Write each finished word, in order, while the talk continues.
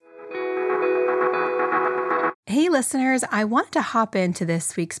Hey, listeners, I wanted to hop into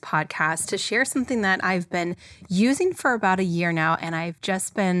this week's podcast to share something that I've been using for about a year now, and I've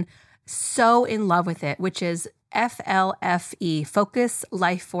just been so in love with it, which is FLFE, Focus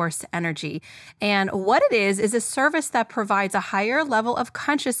Life Force Energy. And what it is a service that provides a higher level of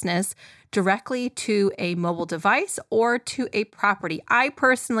consciousness directly to a mobile device or to a property. I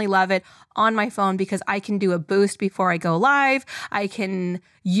personally love it on my phone because I can do a boost before I go live. I can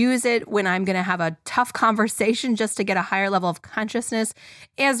use it when I'm going to have a tough conversation just to get a higher level of consciousness,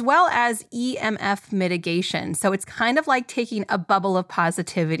 as well as EMF mitigation. So it's kind of like taking a bubble of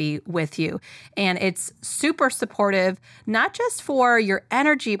positivity with you. And it's super supportive, not just for your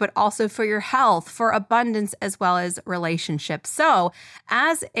energy, but also for your health, for abundance, as well as relationships. So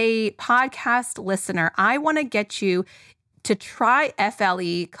as a podcast listener, I want to get you to try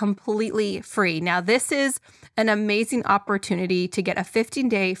FLE completely free. Now, this is an amazing opportunity to get a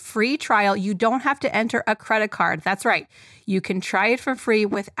 15-day free trial. You don't have to enter a credit card. That's right. You can try it for free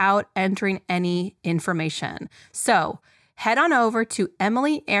without entering any information. So head on over to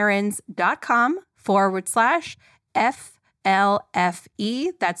EmilyAarons.com/FLFE.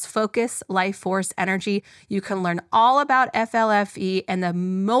 That's Focus Life Force Energy. You can learn all about FLFE and the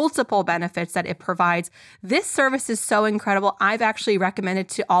multiple benefits that it provides. This service is so incredible. I've actually recommended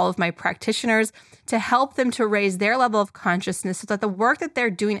to all of my practitioners to help them to raise their level of consciousness so that the work that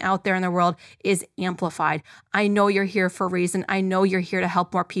they're doing out there in the world is amplified. I know you're here for a reason. I know you're here to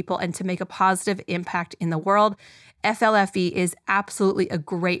help more people and to make a positive impact in the world. FLFE is absolutely a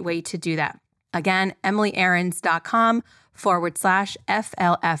great way to do that. Again,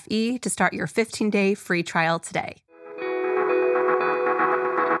 EmilyAarons.com/FLFE to start your 15-day free trial today.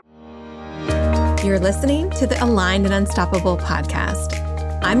 You're listening to the Aligned and Unstoppable podcast.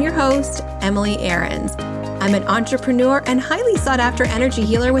 I'm your host, Emily Aarons. I'm an entrepreneur and highly sought after energy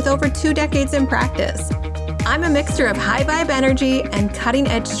healer with over 2 decades in practice. I'm a mixture of high vibe energy and cutting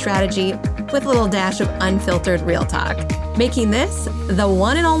edge strategy with a little dash of unfiltered real talk, making this the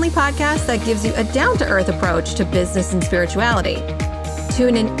one and only podcast that gives you a down-to-earth approach to business and spirituality.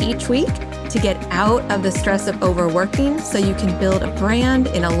 Tune in each week to get out of the stress of overworking so you can build a brand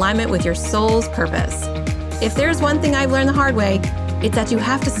in alignment with your soul's purpose. If there's one thing I've learned the hard way, it's that you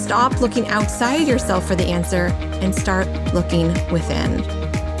have to stop looking outside yourself for the answer and start looking within.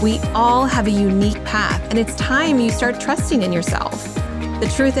 We all have a unique path, and it's time you start trusting in yourself. The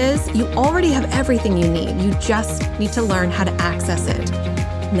truth is, you already have everything you need. You just need to learn how to access it.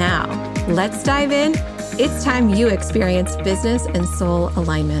 Now, let's dive in. It's time you experience business and soul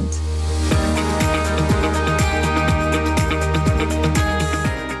alignment.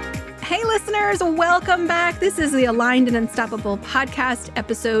 Hey, listeners, welcome back. This is the Aligned and Unstoppable podcast,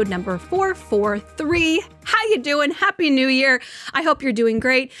 episode number 443. How you doing? Happy New Year. I hope you're doing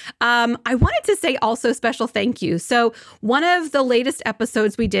great. I wanted to say also special thank you. So one of the latest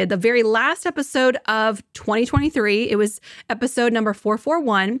episodes we did, the very last episode of 2023, it was episode number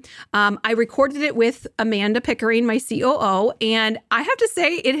 441. I recorded it with Amanda Pickering, my COO, and I have to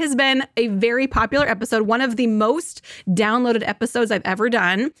say it has been a very popular episode, one of the most downloaded episodes I've ever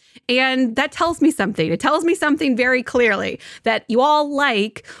done. And that tells me something. It tells me something very clearly that you all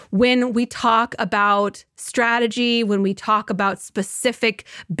like when we talk about strategy, when we talk about specific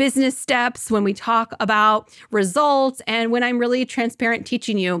business steps, when we talk about results, and when I'm really transparent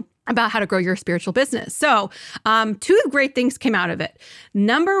teaching you about how to grow your spiritual business. So 2 great things came out of it.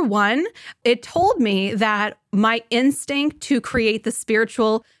 Number one, it told me that my instinct to create the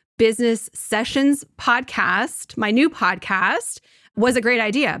Spiritual Business Sessions podcast, my new podcast, was a great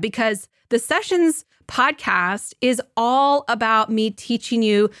idea because the Sessions podcast is all about me teaching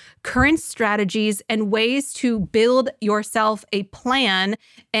you current strategies and ways to build yourself a plan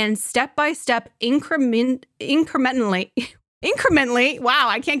and step-by-step incrementally. Wow,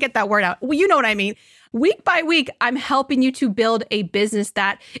 I can't get that word out. Well, you know what I mean. Week by week, I'm helping you to build a business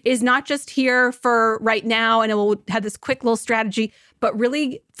that is not just here for right now and it will have this quick little strategy, but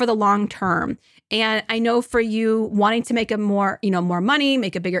really for the long term. And I know for you wanting to make more money,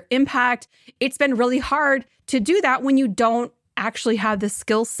 make a bigger impact, it's been really hard to do that when you don't actually have the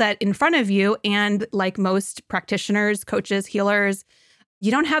skill set in front of you. And like most practitioners, coaches, healers,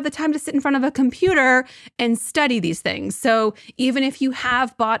 you don't have the time to sit in front of a computer and study these things. So even if you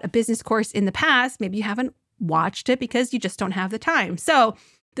have bought a business course in the past, maybe you haven't watched it because you just don't have the time. So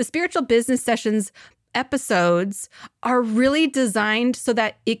the Spiritual Business Sessions episodes are really designed so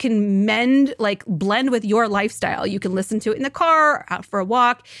that it can blend with your lifestyle. You can listen to it in the car, out for a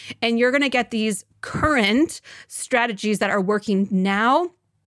walk, and you're going to get these current strategies that are working now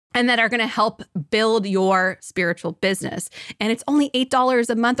and that are going to help build your spiritual business. And it's only $8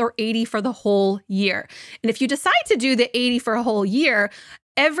 a month or $80 for the whole year. And if you decide to do the $80 for a whole year,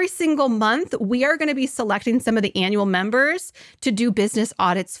 every single month, we are going to be selecting some of the annual members to do business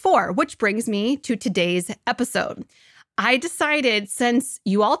audits for, which brings me to today's episode. I decided, since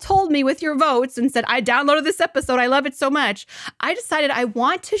you all told me with your votes and said, I downloaded this episode, I love it so much, I decided I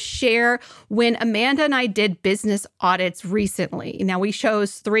want to share when Amanda and I did business audits recently. Now, we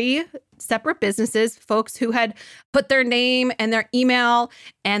chose 3 separate businesses, folks who had put their name and their email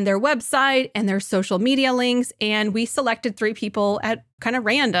and their website and their social media links, and we selected 3 people at kind of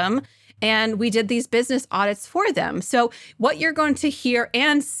random. And we did these business audits for them. So what you're going to hear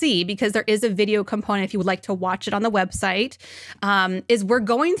and see, because there is a video component if you would like to watch it on the website, is we're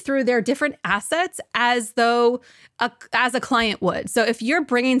going through their different assets as though as a client would. So if you're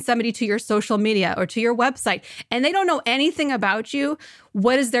bringing somebody to your social media or to your website and they don't know anything about you,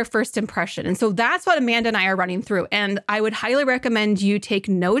 what is their first impression? And so that's what Amanda and I are running through. And I would highly recommend you take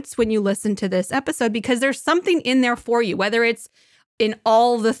notes when you listen to this episode, because there's something in there for you, whether it's in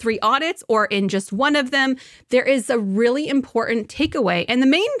all the 3 audits or in just one of them. There is a really important takeaway. And the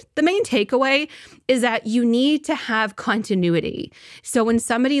main takeaway is that you need to have continuity. So when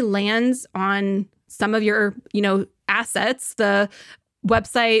somebody lands on some of your, assets, the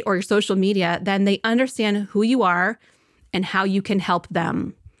website or your social media, then they understand who you are and how you can help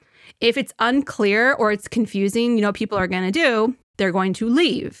them. If it's unclear or it's confusing, people are going to do, they're going to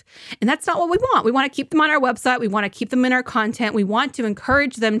leave. And that's not what we want. We want to keep them on our website. We want to keep them in our content. We want to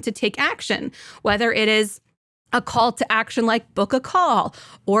encourage them to take action, whether it is a call to action like book a call,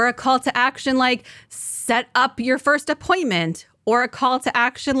 or a call to action like set up your first appointment, or a call to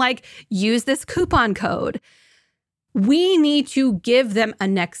action like use this coupon code. We need to give them a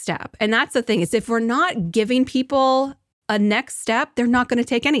next step. And that's the thing, is if we're not giving people a next step, they're not going to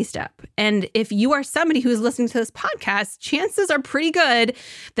take any step. And if you are somebody who's listening to this podcast, chances are pretty good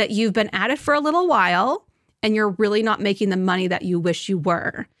that you've been at it for a little while and you're really not making the money that you wish you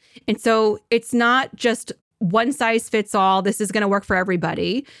were. And so it's not just one size fits all. This is going to work for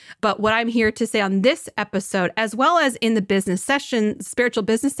everybody. But what I'm here to say on this episode, as well as in the spiritual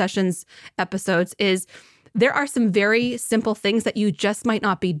business sessions episodes, is there are some very simple things that you just might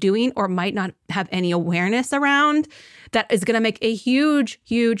not be doing or might not have any awareness around that is going to make a huge,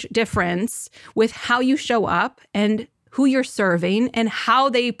 huge difference with how you show up and who you're serving and how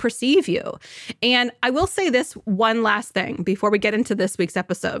they perceive you. And I will say this one last thing before we get into this week's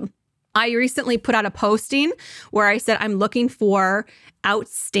episode. I recently put out a posting where I said I'm looking for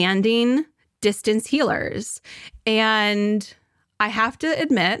outstanding distance healers. And I have to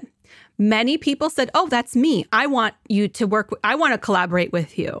admit, many people said, oh, that's me. I want you to I want to collaborate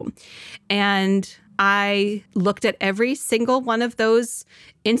with you. And I looked at every single one of those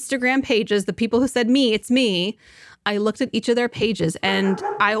Instagram pages, the people who said me, it's me. I looked at each of their pages, and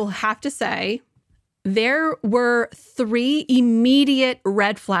I will have to say there were 3 immediate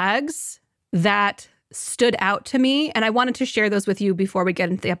red flags that stood out to me. And I wanted to share those with you before we get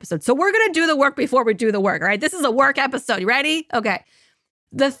into the episode. So we're going to do the work before we do the work. All right. This is a work episode. You ready? Okay.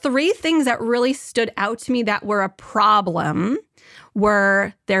 The 3 things that really stood out to me that were a problem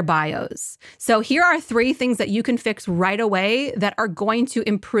were their bios. So here are 3 things that you can fix right away that are going to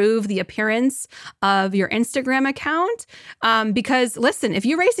improve the appearance of your Instagram account. Because listen, if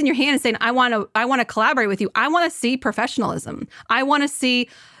you're raising your hand and saying, I want to collaborate with you, I want to see professionalism. I want to see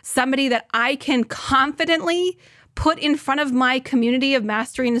somebody that I can confidently put in front of my community of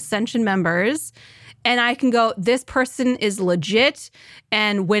Mastery and Ascension members. And I can go, this person is legit.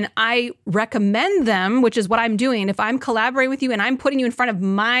 And when I recommend them, which is what I'm doing, if I'm collaborating with you and I'm putting you in front of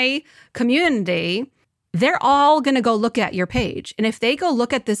my community, they're all going to go look at your page. And if they go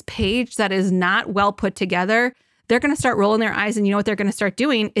look at this page that is not well put together, they're going to start rolling their eyes. And you know what they're going to start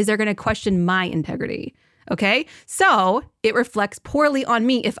doing is they're going to question my integrity. Okay. So it reflects poorly on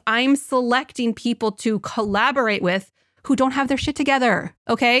me if I'm selecting people to collaborate with who don't have their shit together.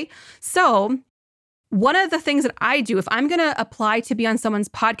 Okay. So one of the things that I do, if I'm going to apply to be on someone's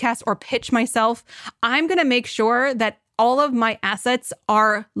podcast or pitch myself, I'm going to make sure that all of my assets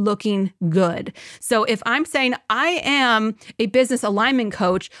are looking good. So if I'm saying I am a business alignment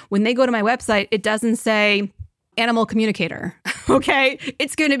coach, when they go to my website, it doesn't say animal communicator. Okay.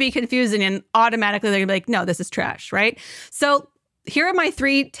 It's going to be confusing and automatically they're going to be like, no, this is trash. Right. So here are my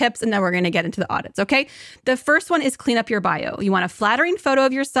 3 tips, and then we're going to get into the audits, okay? The first one is clean up your bio. You want a flattering photo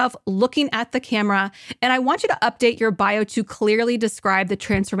of yourself looking at the camera, and I want you to update your bio to clearly describe the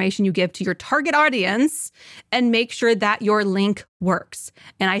transformation you give to your target audience and make sure that your link works.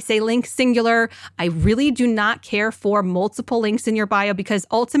 And I say link singular. I really do not care for multiple links in your bio because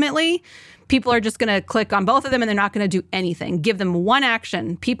ultimately, people are just going to click on both of them and they're not going to do anything. Give them one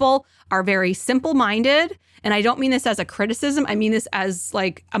action. People are very simple-minded. And I don't mean this as a criticism. I mean this as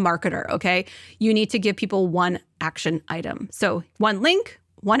like a marketer, okay? You need to give people one action item. So one link,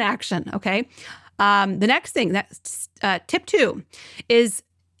 one action, okay? The next thing, that's tip 2, is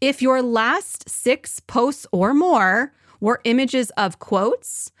if your last 6 posts or more were images of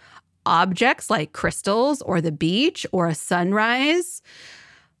quotes, objects like crystals or the beach or a sunrise,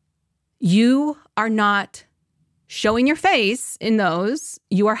 you are not showing your face in those,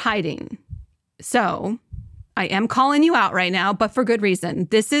 you are hiding. So I am calling you out right now, but for good reason.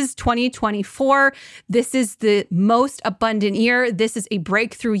 This is 2024. This is the most abundant year. This is a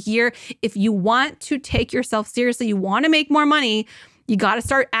breakthrough year. If you want to take yourself seriously, you want to make more money, you got to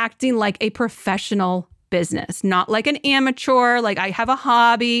start acting like a professional business, not like an amateur, like I have a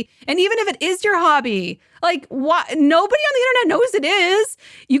hobby. And even if it is your hobby, like what? Nobody on the internet knows it is.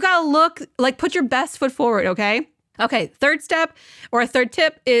 You got to look like put your best foot forward, okay? Okay, third step or a third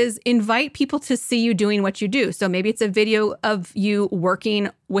tip is invite people to see you doing what you do. So maybe it's a video of you working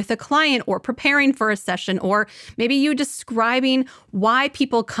with a client or preparing for a session, or maybe you describing why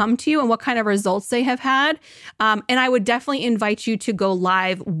people come to you and what kind of results they have had. And I would definitely invite you to go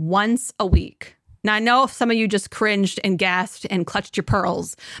live once a week. Now, I know some of you just cringed and gasped and clutched your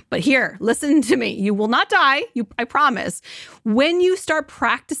pearls, but here, listen to me. You will not die. I promise. When you start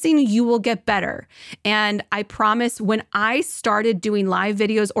practicing, you will get better. And I promise when I started doing live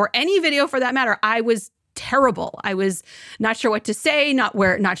videos or any video for that matter, I was terrible. I was not sure what to say,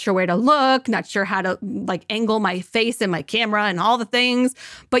 not sure where to look, not sure how to like angle my face and my camera and all the things.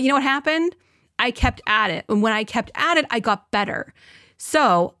 But you know what happened? I kept at it. And when I kept at it, I got better.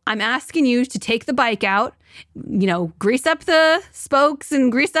 So I'm asking you to take the bike out, grease up the spokes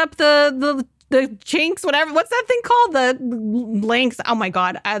and grease up the chinks, whatever. What's that thing called? The links. Oh my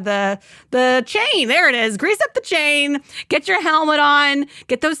God. The chain. There it is. Grease up the chain, get your helmet on,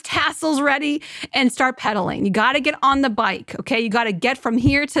 get those tassels ready and start pedaling. You got to get on the bike. Okay. You got to get from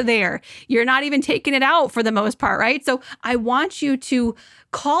here to there. You're not even taking it out for the most part, right? So I want you to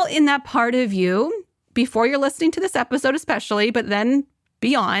call in that part of you before you're listening to this episode, especially, but then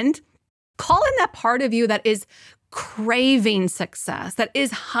beyond, call in that part of you that is craving success, that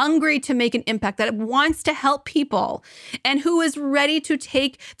is hungry to make an impact, that wants to help people, and who is ready to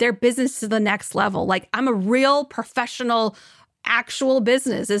take their business to the next level. Like, I'm a real professional, actual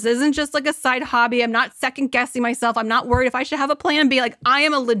business. This isn't just like a side hobby. I'm not second guessing myself. I'm not worried if I should have a plan B. Like, I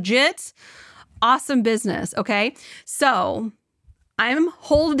am a legit, awesome business. Okay. So I'm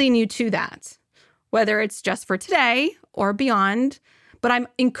holding you to that, whether it's just for today or beyond, but I'm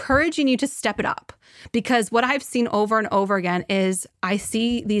encouraging you to step it up, because what I've seen over and over again is I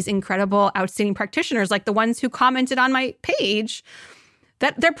see these incredible, outstanding practitioners, like the ones who commented on my page,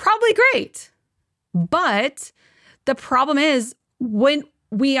 that they're probably great. But the problem is when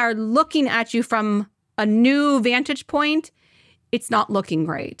we are looking at you from a new vantage point, it's not looking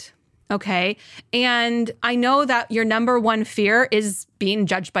great. Okay. And I know that your number one fear is being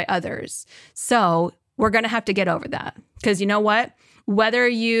judged by others. So we're going to have to get over that, because you know what? Whether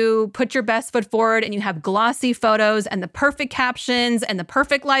you put your best foot forward and you have glossy photos and the perfect captions and the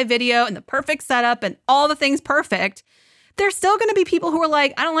perfect live video and the perfect setup and all the things perfect, there's still going to be people who are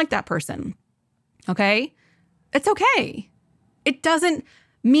like, I don't like that person. Okay. It's okay. It doesn't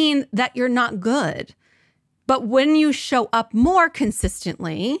mean that you're not good. But when you show up more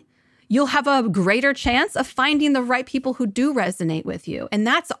consistently, you'll have a greater chance of finding the right people who do resonate with you. And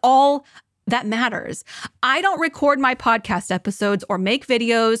that's all that matters. I don't record my podcast episodes or make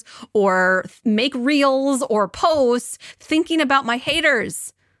videos or make reels or posts thinking about my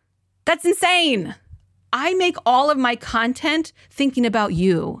haters. That's insane. I make all of my content thinking about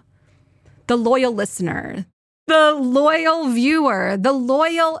you, the loyal listener, the loyal viewer, the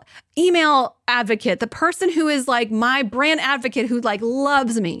loyal email advocate, the person who is like my brand advocate who like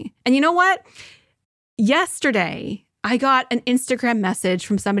loves me. And you know what? Yesterday, I got an Instagram message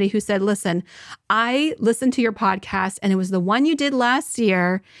from somebody who said, listen, I listened to your podcast and it was the one you did last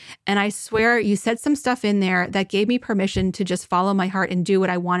year. And I swear you said some stuff in there that gave me permission to just follow my heart and do what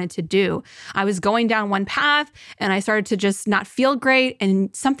I wanted to do. I was going down one path and I started to just not feel great.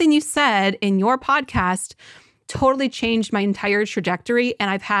 And something you said in your podcast totally changed my entire trajectory. And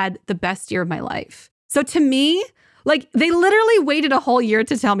I've had the best year of my life. So to me, Like they literally waited a whole year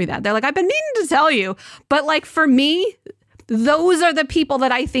to tell me that. They're like, I've been meaning to tell you. But like for me, those are the people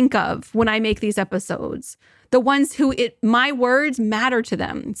that I think of when I make these episodes. The ones who my words matter to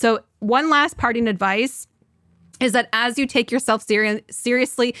them. So one last parting advice is that as you take yourself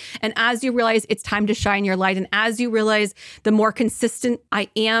seriously and as you realize it's time to shine your light and as you realize the more consistent I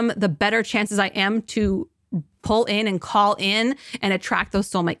am, the better chances I am to pull in and call in and attract those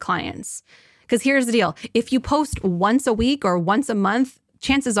soulmate clients. Because here's the deal. If you post once a week or once a month,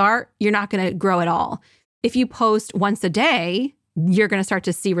 chances are you're not going to grow at all. If you post once a day, you're going to start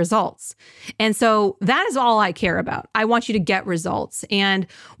to see results. And so that is all I care about. I want you to get results. And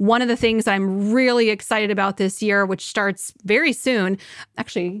one of the things I'm really excited about this year, which starts very soon,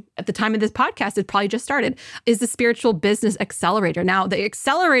 actually at the time of this podcast, it probably just started, is the Spiritual Business Accelerator. Now, the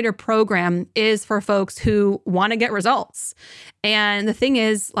Accelerator program is for folks who want to get results. And the thing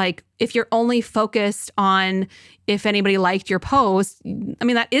is, like, if you're only focused on if anybody liked your post, I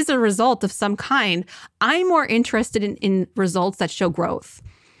mean, that is a result of some kind. I'm more interested in results that show growth.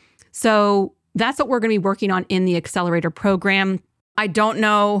 So that's what we're going to be working on in the Accelerator program. I don't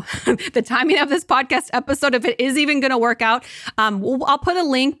know the timing of this podcast episode, if it is even going to work out. I'll put a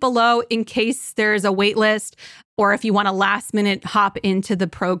link below in case there's a wait list, or if you want a last minute hop into the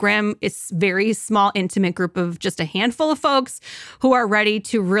program. It's very small, intimate group of just a handful of folks who are ready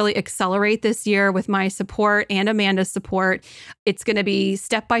to really accelerate this year with my support and Amanda's support. It's going to be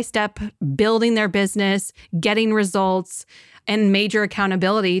step-by-step building their business, getting results, and major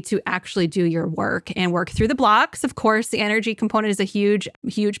accountability to actually do your work and work through the blocks. Of course, the energy component is a huge,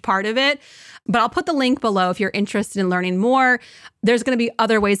 huge part of it. But I'll put the link below if you're interested in learning more. There's going to be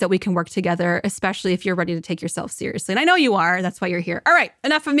other ways that we can work together, especially if you're ready to take yourself seriously. And I know you are. That's why you're here. All right,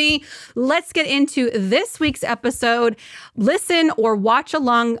 enough of me. Let's get into this week's episode. Listen or watch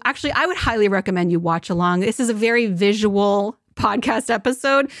along. Actually, I would highly recommend you watch along. This is a very visual podcast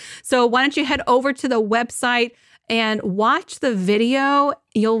episode. So why don't you head over to the website and watch the video.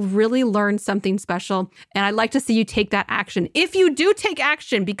 You'll really learn something special. And I'd like to see you take that action. If you do take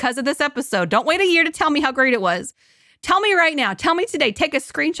action because of this episode, don't wait a year to tell me how great it was. Tell me right now. Tell me today. Take a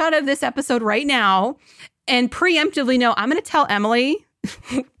screenshot of this episode right now and preemptively know I'm going to tell Emily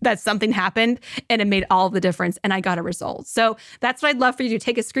that something happened and it made all of the difference and I got a result. So that's what I'd love for you to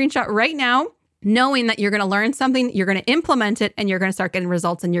take a screenshot right now, knowing that you're going to learn something, you're going to implement it, and you're going to start getting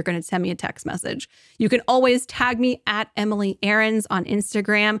results, and you're going to send me a text message. You can always tag me at Emily Ahrens on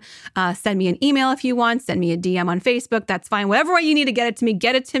Instagram. Send me an email if you want. Send me a DM on Facebook. That's fine. Whatever way you need to get it to me,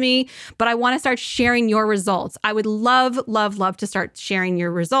 get it to me. But I want to start sharing your results. I would love, love, love to start sharing your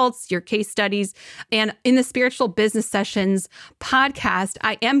results, your case studies. And in the Spiritual Business Sessions podcast,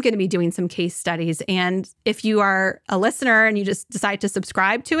 I am going to be doing some case studies. And if you are a listener and you just decide to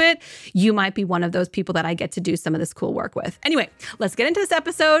subscribe to it, you might be one of those people that I get to do some of this cool work with. Anyway, let's get into this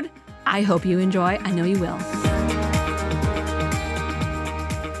episode. I hope you enjoy. I know you will.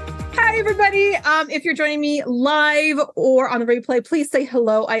 Hi, everybody. If you're joining me live or on the replay, please say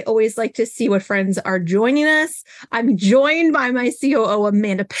hello. I always like to see what friends are joining us. I'm joined by my COO,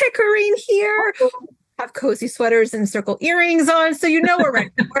 Amanda Pickering here. Have cozy sweaters and circle earrings on, so you know we're ready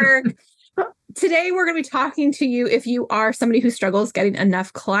to work. Today, we're going to be talking to you if you are somebody who struggles getting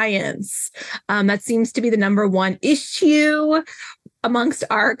enough clients. That seems to be the number one issue amongst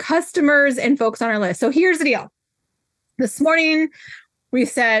our customers and folks on our list. So here's the deal. This morning, we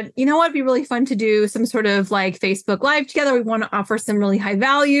said, you know what, it'd be really fun to do some sort of like Facebook Live together. We want to offer some really high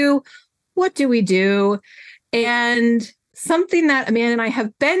value. What do we do? And something that Amanda and I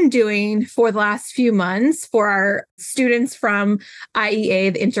have been doing for the last few months for our students from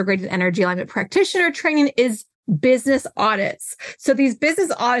IEA, the Integrated Energy Alignment Practitioner Training, is business audits. So these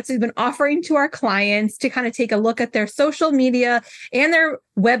business audits we've been offering to our clients to kind of take a look at their social media and their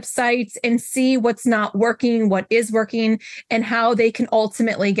websites and see what's not working, what is working, and how they can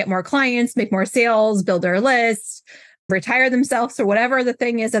ultimately get more clients, make more sales, build their list, retire themselves, or whatever the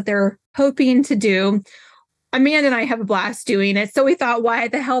thing is that they're hoping to do. Amanda and I have a blast doing it. So we thought, why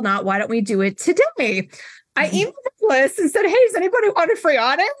the hell not? Why don't we do it today? I emailed the list and said, hey, does anybody want a free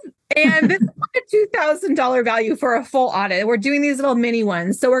audit? And this is like a $2,000 value for a full audit. We're doing these little mini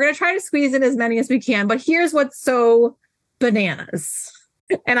ones. So we're going to try to squeeze in as many as we can. But here's what's so bananas.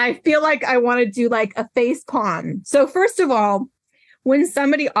 And I feel like I want to do like a face palm. So first of all, when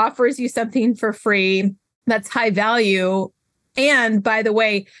somebody offers you something for free that's high value, and by the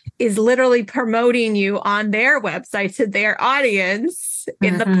way, is literally promoting you on their website to their audience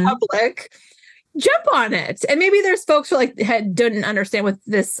in the public, jump on it. And maybe there's folks who didn't understand what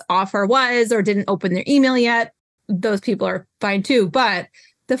this offer was or didn't open their email yet. Those people are fine too. But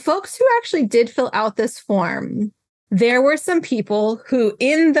the folks who actually did fill out this form, there were some people who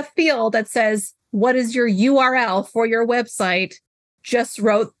in the field that says, what is your URL for your website, just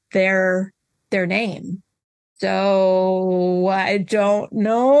wrote their name. So I don't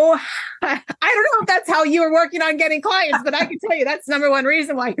know. I don't know if that's how you were working on getting clients, but I can tell you that's number one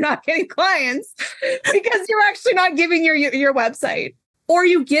reason why you're not getting clients, because you're actually not giving your website, or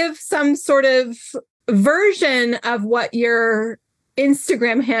you give some sort of version of what your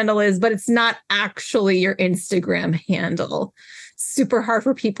Instagram handle is, but it's not actually your Instagram handle. Super hard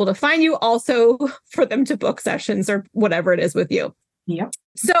for people to find you, also for them to book sessions or whatever it is with you. Yep.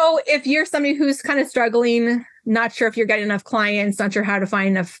 So if you're somebody who's kind of struggling, not sure if you're getting enough clients, not sure how to find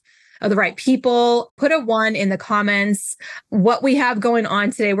enough of the right people, put a 1 in the comments. What we have going on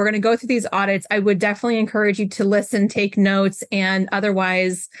today, we're going to go through these audits. I would definitely encourage you to listen, take notes, and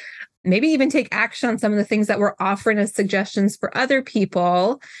otherwise maybe even take action on some of the things that we're offering as suggestions for other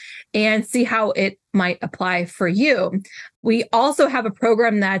people and see how it might apply for you. We also have a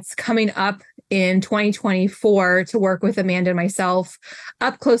program that's coming up in 2024 to work with Amanda and myself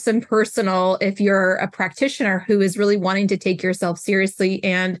up close and personal if you're a practitioner who is really wanting to take yourself seriously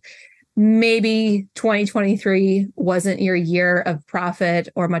and maybe 2023 wasn't your year of profit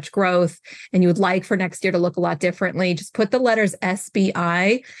or much growth, and you would like for next year to look a lot differently. Just put the letters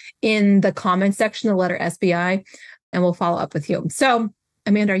SBI in the comment section, the letter SBI, and we'll follow up with you. So,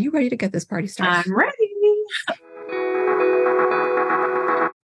 Amanda, are you ready to get this party started? I'm ready.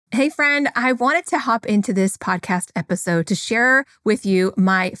 Hey, friend, I wanted to hop into this podcast episode to share with you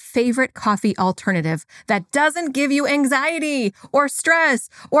my favorite coffee alternative that doesn't give you anxiety or stress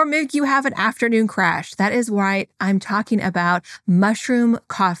or make you have an afternoon crash. That is right. I'm talking about mushroom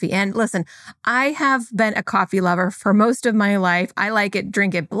coffee. And listen, I have been a coffee lover for most of my life. I like it,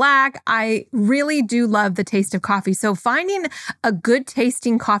 drink it black. I really do love the taste of coffee. So finding a good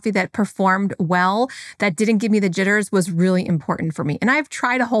tasting coffee that performed well, that didn't give me the jitters, was really important for me. And I've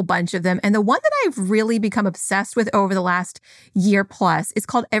tried a whole bunch of them. And the one that I've really become obsessed with over the last year plus is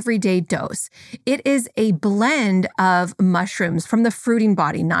called Everyday Dose. It is a blend of mushrooms from the fruiting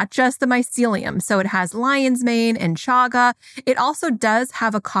body, not just the mycelium. So it has lion's mane and chaga. It also does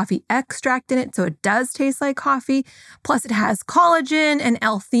have a coffee extract in it, so it does taste like coffee. Plus it has collagen and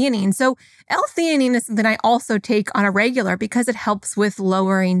L-theanine. So L-theanine is something I also take on a regular because it helps with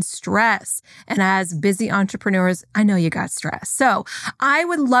lowering stress. And as busy entrepreneurs, I know you got stress. So I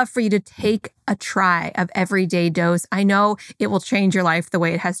would love for you to take a try of Everyday Dose. I know it will change your life the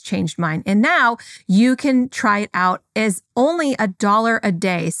way it has changed mine. And now you can try it out as only $1 a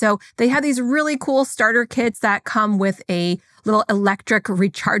day. So they have these really cool starter kits that come with a little electric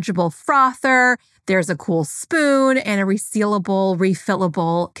rechargeable frother. There's a cool spoon and a resealable,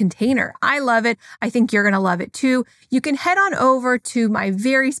 refillable container. I love it. I think you're going to love it too. You can head on over to my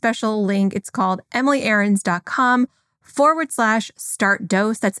very special link. It's called EmilyAarons.com/start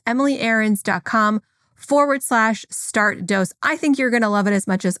dose. That's EmilyAarons.com/start dose. I think you're going to love it as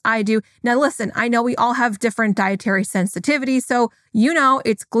much as I do. Now, listen, I know we all have different dietary sensitivities. So,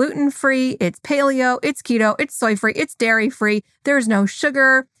 it's gluten-free, it's paleo, it's keto, it's soy-free, it's dairy-free. There's no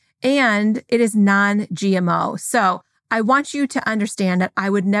sugar, and it is non-GMO. So I want you to understand that I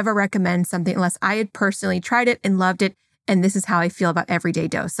would never recommend something unless I had personally tried it and loved it. And this is how I feel about Everyday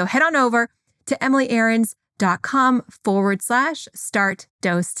Dose. So head on over to EmilyAarons.com/start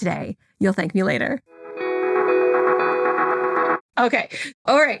dose today. You'll thank me later. Okay.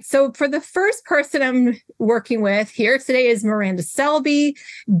 All right. So for the first person I'm working with here today is Miranda Selby,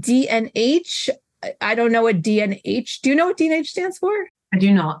 DNH. I don't know what DNH. Do you know what DNH stands for? I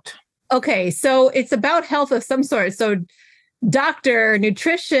do not. Okay. So it's about health of some sort. So doctor,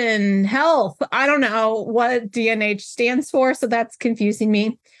 nutrition, health. I don't know what DNH stands for. So that's confusing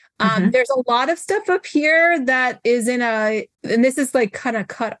me. There's a lot of stuff up here that is and this is like kind of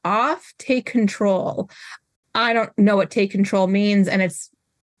cut off, take control. I don't know what take control means. And it's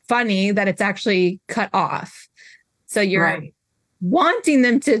funny that it's actually cut off. So you're wanting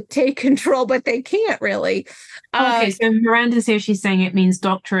them to take control, but they can't really. Okay. So Miranda's here. She's saying it means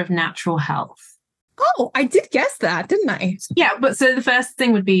doctor of natural health. Oh, I did guess that, didn't I? Yeah. But so the first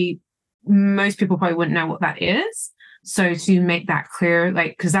thing would be, most people probably wouldn't know what that is. So to make that clear,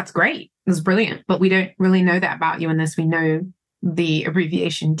 because that's great. That's brilliant. But we don't really know that about you unless we know the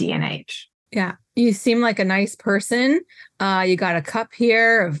abbreviation DNH. Yeah. You seem like a nice person. You got a cup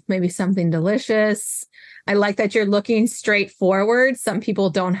here of maybe something delicious. I like that you're looking straight forward. Some people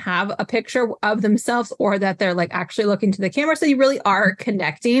don't have a picture of themselves or that they're actually looking to the camera. So you really are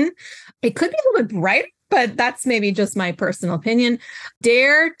connecting. It could be a little bit bright, but that's maybe just my personal opinion.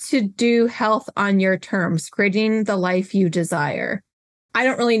 Dare to do health on your terms, creating the life you desire. I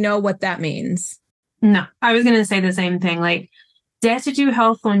don't really know what that means. No, I was going to say the same thing. Like, dare to do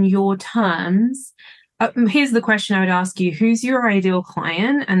health on your terms. Here's the question I would ask you. Who's your ideal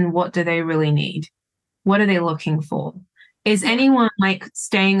client and what do they really need? What are they looking for? Is anyone like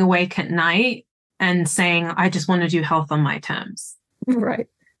staying awake at night and saying, I just want to do health on my terms? Right.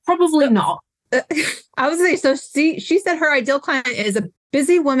 Probably not. I was going to say, so she said her ideal client is a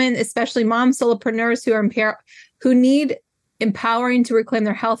busy woman, especially moms, solopreneurs who need empowering to reclaim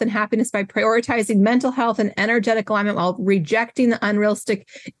their health and happiness by prioritizing mental health and energetic alignment while rejecting the unrealistic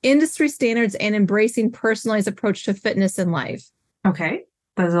industry standards and embracing personalized approach to fitness and life. Okay.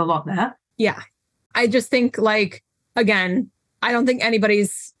 There's a lot there. Yeah. I just think like, again, I don't think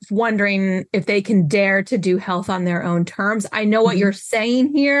anybody's wondering if they can dare to do health on their own terms. I know what you're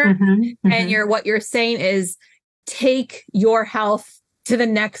saying here. And what you're saying is take your health to the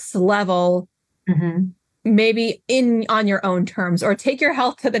next level, maybe on your own terms, or take your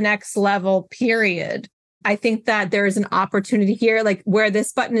health to the next level, period. I think that there is an opportunity here, like where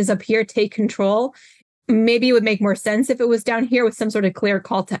this button is up here, take control. Maybe it would make more sense if it was down here with some sort of clear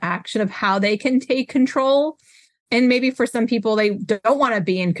call to action of how they can take control. And maybe for some people, they don't want to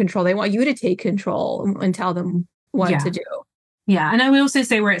be in control. They want you to take control and tell them what to do. Yeah. And I would also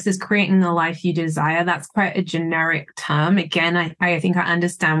say where it says creating the life you desire, that's quite a generic term. Again, I think I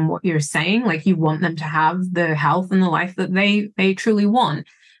understand what you're saying. Like you want them to have the health and the life that they truly want.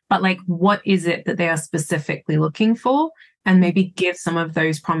 But like, what is it that they are specifically looking for? And maybe give some of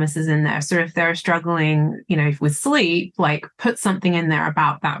those promises in there. So if they're struggling, with sleep, like put something in there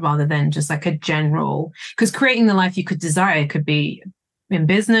about that rather than just like a general, because creating the life you could desire could be in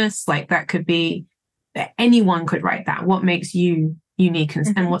business, like that could be, anyone could write that. What makes you unique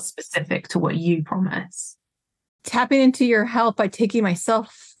and what's specific to what you promise? Tapping into your health by taking my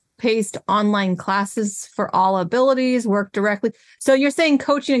self-paced online classes for all abilities, work directly. So you're saying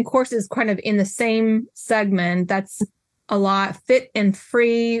coaching and courses kind of in the same segment. That's a lot. Fit and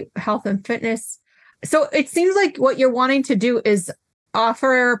free health and fitness. So it seems like what you're wanting to do is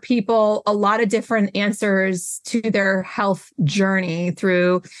offer people a lot of different answers to their health journey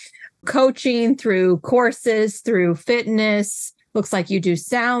through coaching, through courses, through fitness. Looks like you do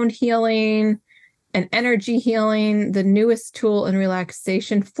sound healing and energy healing, the newest tool in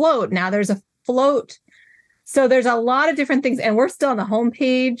relaxation, float. Now there's a float. So there's a lot of different things. And we're still on the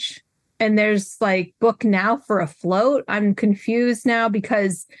homepage. And there's like book now for a float. I'm confused now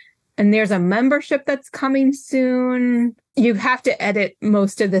and there's a membership that's coming soon. You have to edit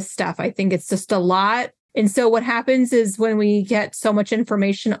most of this stuff. I think it's just a lot. And so what happens is when we get so much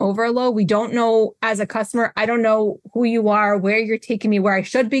information overload, we don't know as a customer, I don't know who you are, where you're taking me, where I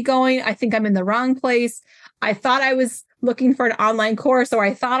should be going. I think I'm in the wrong place. I thought I was looking for an online course, or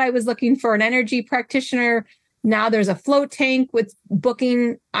I thought I was looking for an energy practitioner. Now there's a float tank with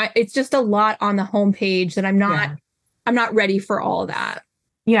booking. It's just a lot on the homepage that I'm not ready for all of that.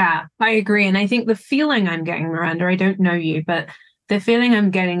 Yeah, I agree. And I think the feeling I'm getting, Miranda, I don't know you, but the feeling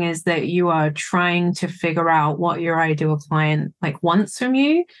I'm getting is that you are trying to figure out what your ideal client like wants from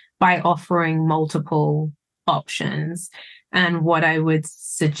you by offering multiple options. And what I would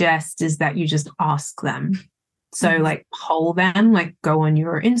suggest is that you just ask them. So like poll them, like go on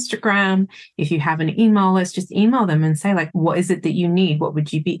your Instagram. If you have an email list, just email them and say like, what is it that you need? What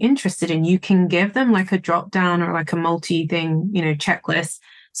would you be interested in? You can give them like a drop down or like a multi-thing, checklist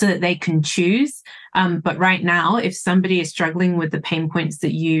so that they can choose. But right now, if somebody is struggling with the pain points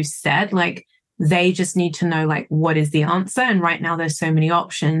that you said, like they just need to know like, what is the answer? And right now there's so many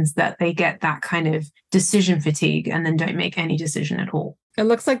options that they get that kind of decision fatigue and then don't make any decision at all. It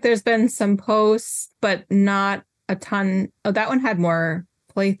looks like there's been some posts, but not a ton. Oh, that one had more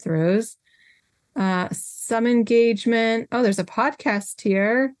playthroughs. Some engagement. Oh, there's a podcast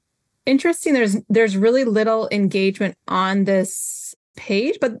here. Interesting. There's really little engagement on this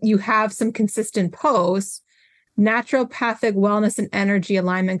page, but you have some consistent posts. Naturopathic wellness and energy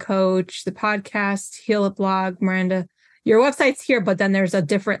alignment coach, the podcast, Heal It blog, Miranda. Your website's here, but then there's a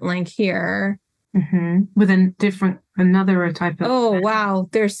different link here. With another type of. Oh, wow.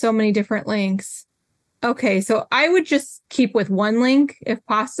 There's so many different links. Okay, so I would just keep with one link if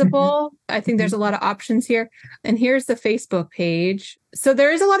possible. I think there's a lot of options here. And here's the Facebook page. So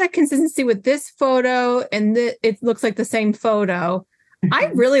there is a lot of consistency with this photo, and it looks like the same photo. I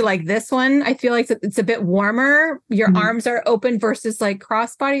really like this one. I feel like it's a bit warmer. Your arms are open versus like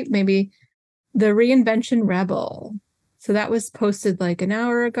crossbody. Maybe the Reinvention Rebel. So that was posted like an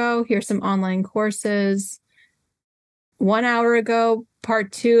hour ago. Here's some online courses. 1 hour ago,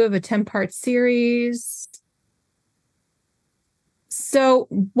 part 2 of a 10-part series. So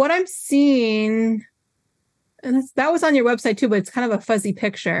what I'm seeing, and that was on your website too, but it's kind of a fuzzy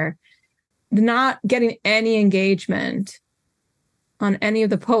picture. not getting any engagement on any of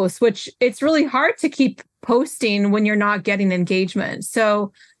the posts, which it's really hard to keep posting when you're not getting engagement.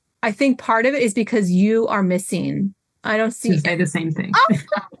 So I think part of it is because you are missing. I don't see. Say the same thing. Oh,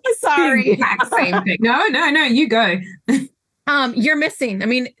 sorry. The exact same thing. No, you go. You're missing. I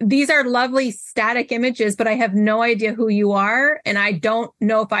mean, these are lovely static images, but I have no idea who you are. And I don't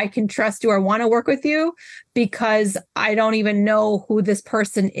know if I can trust you or want to work with you because I don't even know who this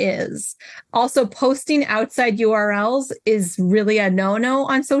person is. Also, posting outside URLs is really a no-no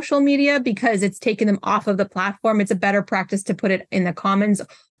on social media because it's taken them off of the platform. It's a better practice to put it in the comments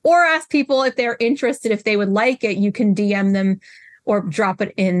or ask people if they're interested, if they would like it. You can DM them or drop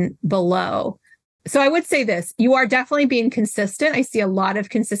it in below. So I would say this, you are definitely being consistent. I see a lot of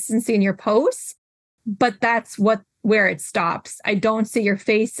consistency in your posts, but that's where it stops. I don't see your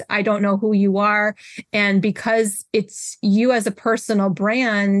face. I don't know who you are. And because it's you as a personal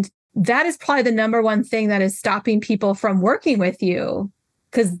brand, that is probably the number one thing that is stopping people from working with you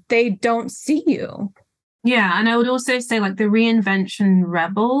because they don't see you. Yeah. And I would also say like the reinvention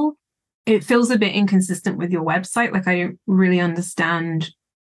rebel, it feels a bit inconsistent with your website. Like I don't really understand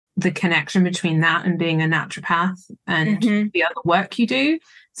the connection between that and being a naturopath and the other work you do.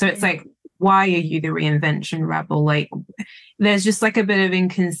 So it's like, why are you the reinvention rebel? Like there's just like a bit of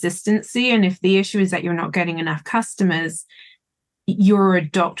inconsistency. And if the issue is that you're not getting enough customers, you're a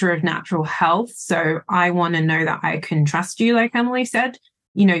doctor of natural health. So I want to know that I can trust you. Like Emily said,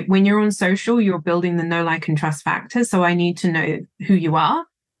 you know, when you're on social, you're building the know, like, and trust factor. So I need to know who you are.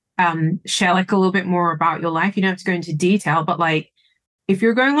 Share like a little bit more about your life. You don't have to go into detail, but like, if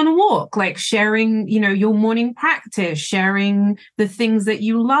you're going on a walk, like sharing, you know, your morning practice, sharing the things that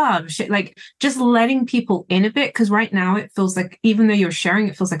you love, like just letting people in a bit. Because right now it feels like, even though you're sharing,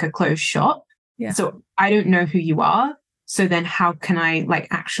 it feels like a closed shop. Yeah. So I don't know who you are. So then how can I like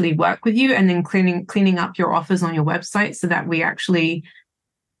actually work with you? And then cleaning up your offers on your website so that we actually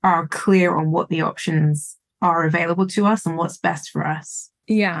are clear on what the options are available to us and what's best for us.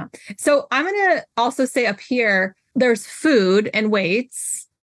 Yeah. So I'm going to also say up here, there's food and weights.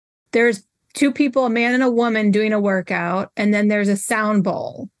 There's two people, a man and a woman doing a workout, and then there's a sound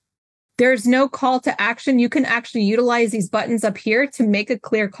bowl. There's no call to action. You can actually utilize these buttons up here to make a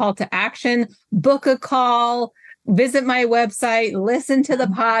clear call to action, book a call, visit my website, listen to the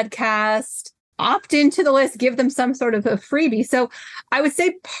podcast, opt into the list, give them some sort of a freebie. So I would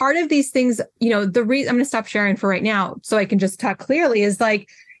say part of these things, you know, the reason I'm going to stop sharing for right now so I can just talk clearly is like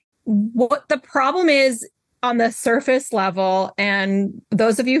what the problem is on the surface level. And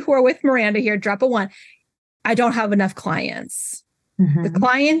those of you who are with Miranda here, drop a 1. I don't have enough clients. The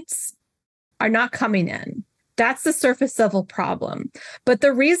clients are not coming in. That's the surface level problem. But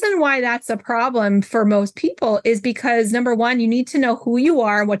the reason why that's a problem for most people is because number one, you need to know who you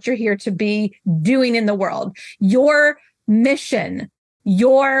are and what you're here to be doing in the world. Your mission,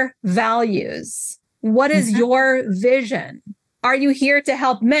 your values. What is your vision? Are you here to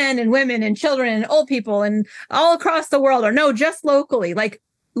help men and women and children and old people and all across the world, or no, just locally? Like,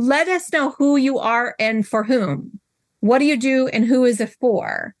 let us know who you are and for whom. What do you do and who is it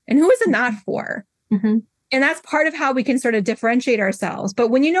for? And who is it not for? And that's part of how we can sort of differentiate ourselves. But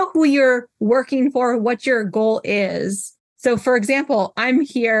when you know who you're working for, what your goal is. So for example, I'm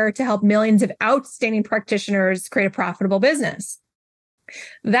here to help millions of outstanding practitioners create a profitable business.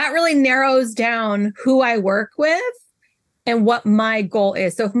 That really narrows down who I work with and what my goal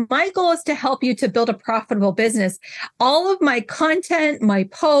is. So if my goal is to help you to build a profitable business, all of my content, my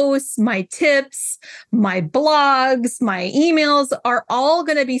posts, my tips, my blogs, my emails are all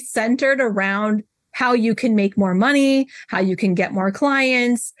going to be centered around how you can make more money, how you can get more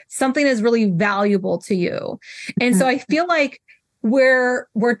clients, something that's really valuable to you. And so I feel like we're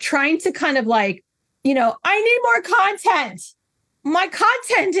trying to kind of like, you know, I need more content. My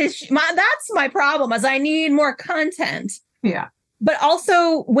content is, that's my problem, is I need more content. Yeah. But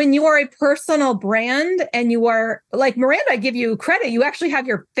also when you are a personal brand and you are like Miranda, I give you credit. You actually have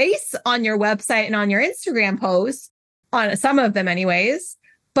your face on your website and on your Instagram posts, on some of them anyways.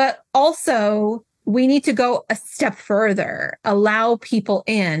 But also we need to go a step further, allow people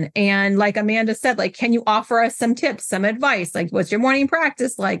in. And like Amanda said, like, can you offer us some tips, some advice? Like, what's your morning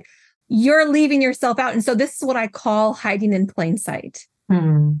practice like? You're leaving yourself out. And so this is what I call hiding in plain sight.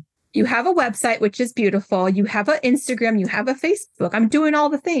 You have a website, which is beautiful. You have an Instagram, you have a Facebook. I'm doing all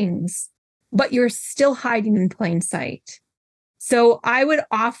the things, but you're still hiding in plain sight. So I would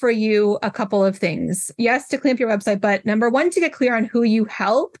offer you a couple of things. Yes, to clean up your website, but number one, to get clear on who you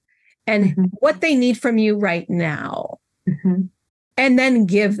help and what they need from you right now. And then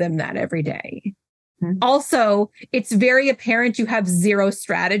give them that every day. Also, it's very apparent you have zero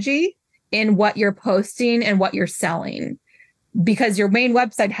strategy. in what you're posting and what you're selling, because your main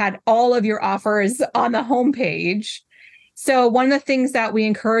website had all of your offers on the homepage. So one of the things that we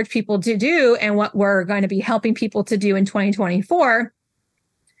encourage people to do, and what we're going to be helping people to do in 2024,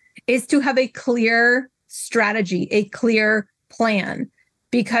 is to have a clear strategy, a clear plan.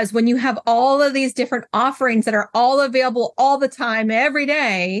 Because when you have all of these different offerings that are all available all the time, every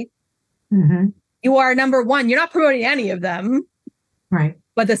day, you are, number one, you're not promoting any of them. Right.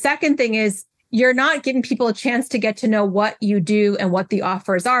 But the second thing is, you're not giving people a chance to get to know what you do and what the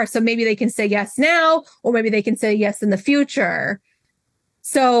offers are. So maybe they can say yes now, or maybe they can say yes in the future.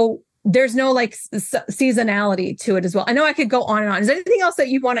 So there's no like seasonality to it as well. I know I could go on and on. Is there anything else that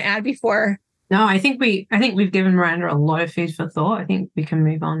you want to add before? No, I think we've given Miranda a lot of food for thought. I think we can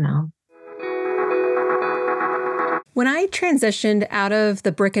move on now. When I transitioned out of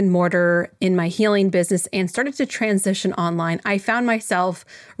the brick and mortar in my healing business and started to transition online, I found myself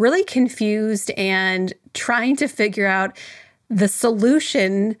really confused and trying to figure out the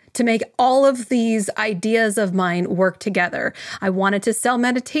solution to make all of these ideas of mine work together. I wanted to sell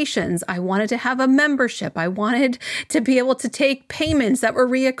meditations. I wanted to have a membership. I wanted to be able to take payments that were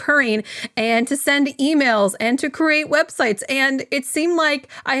reoccurring and to send emails and to create websites. And it seemed like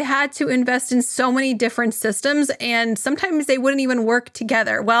I had to invest in so many different systems, and sometimes they wouldn't even work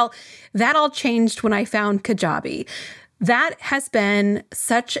together. Well, that all changed when I found Kajabi. That has been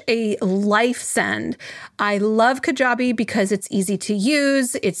such a life send. I love Kajabi because it's easy to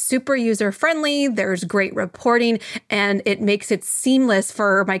use, it's super user friendly, there's great reporting, and it makes it seamless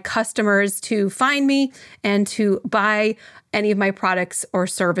for my customers to find me and to buy any of my products or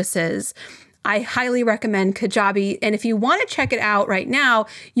services. I highly recommend Kajabi. And if you want to check it out right now,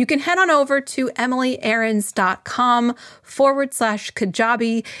 you can head on over to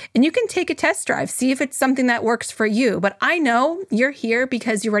emilyaarons.com/Kajabi, and you can take a test drive, see if it's something that works for you. But I know you're here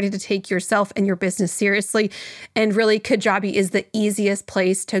because you're ready to take yourself and your business seriously. And really, Kajabi is the easiest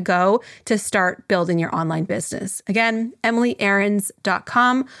place to go to start building your online business. Again,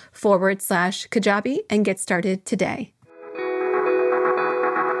 emilyaarons.com/Kajabi, and get started today.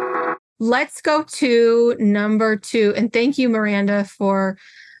 Let's go to number 2. And thank you, Miranda, for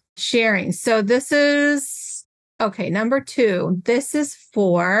sharing. So this is, okay, number 2. This is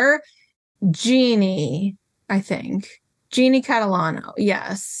for Jeannie, I think. Jeannie Catalano.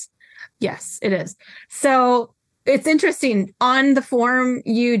 Yes. Yes, it is. So it's interesting. On the form,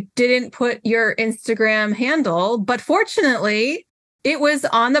 you didn't put your Instagram handle, but fortunately, it was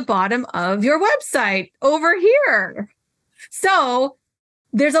on the bottom of your website over here. So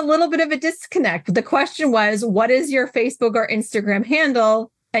there's a little bit of a disconnect. The question was, what is your Facebook or Instagram handle?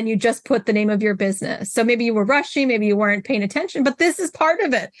 And you just put the name of your business. So maybe you were rushing, maybe you weren't paying attention, but this is part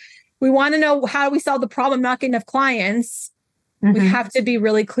of it. We want to know, how do we solve the problem not getting enough clients? We have to be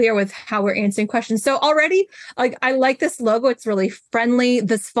really clear with how we're answering questions. So already, like, I like this logo. It's really friendly.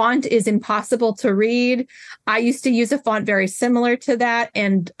 This font is impossible to read. I used to use a font very similar to that.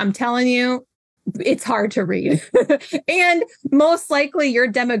 And I'm telling you, it's hard to read. And most likely your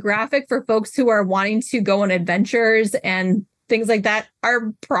demographic for folks who are wanting to go on adventures and things like that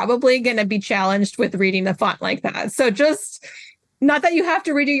are probably going to be challenged with reading the font like that. So just, not that you have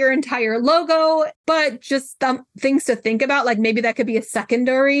to redo your entire logo, but just some things to think about. Like maybe that could be a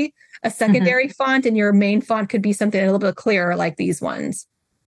secondary font, and your main font could be something a little bit clearer like these ones.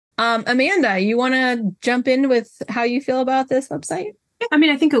 Amanda, you want to jump in with how you feel about this website? I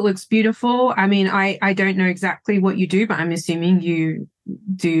mean, I think it looks beautiful. I mean, I don't know exactly what you do, but I'm assuming you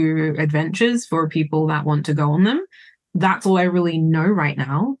do adventures for people that want to go on them. That's all I really know right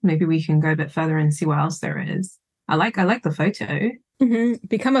now. Maybe we can go a bit further and see what else there is. I like the photo.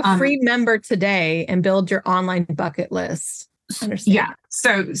 Become a free member today and build your online bucket list. Understand? Yeah.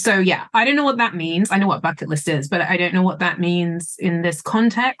 So yeah, I don't know what that means. I know what bucket list is, but I don't know what that means in this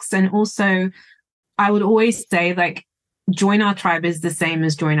context. And also, I would always say, like, join our tribe is the same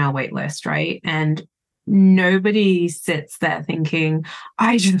as join our wait list, right? And nobody sits there thinking,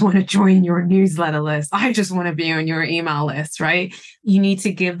 I just want to join your newsletter list. I just want to be on your email list, right? You need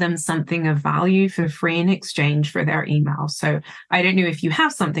to give them something of value for free in exchange for their email. So I don't know if you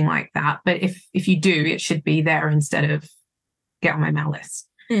have something like that, but if you do, it should be there instead of get on my mail list.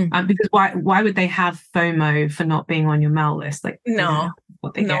 Because why would they have FOMO for not being on your mail list? Like, no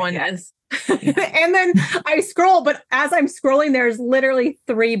one does. And then I scroll, but as I'm scrolling, there's literally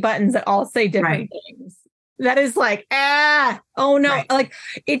 3 buttons that all say different things. That is like, oh no. Right. Like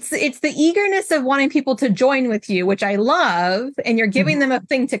it's the eagerness of wanting people to join with you, which I love. And you're giving them a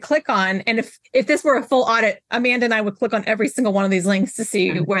thing to click on. And if this were a full audit, Amanda and I would click on every single one of these links to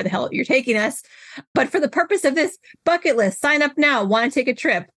see where the hell you're taking us. But for the purpose of this bucket list, sign up now, want to take a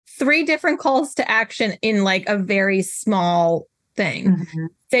trip, 3 different calls to action in like a very small thing. Mm-hmm.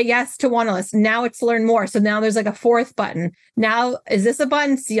 Say yes to one list. Now it's learn more. So now there's like a 4th button. Now, is this a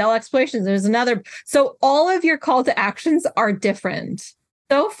button? CL explanations. There's another. So all of your call to actions are different.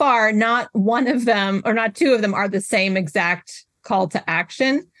 So far, not one of them or not 2 of them are the same exact call to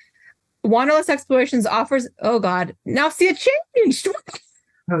action. Wanderlust Explorations offers, oh God, now see it changed.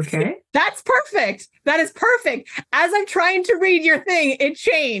 Okay. That's perfect. That is perfect. As I'm trying to read your thing, it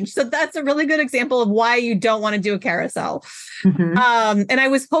changed. So that's a really good example of why you don't want to do a carousel. Mm-hmm. And I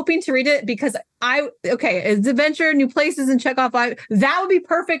was hoping to read it because it's adventure, new places, and check off live. That would be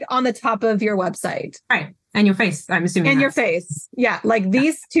perfect on the top of your website. Right. And your face, I'm assuming. And your face. Yeah. Like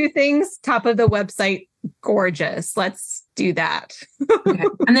these 2 things, top of the website, gorgeous. Let's do that. Okay.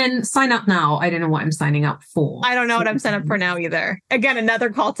 And then sign up now. I don't know what I'm signing up for. I don't know what I'm signing up for now either. Again, another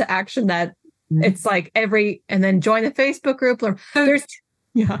call to action that it's like and then join the Facebook group. Or there's,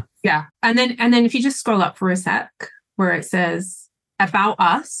 yeah. And then if you just scroll up for a sec where it says about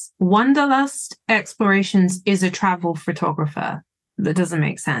us, Wanderlust Explorations is a travel photographer. That doesn't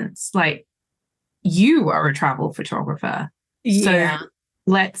make sense. Like you are a travel photographer. Yeah. So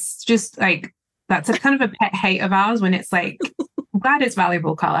let's just like, that's a kind of a pet hate of ours when it's like, I'm glad it's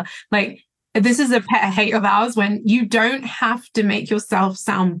valuable color. Like this is a pet hate of ours when you don't have to make yourself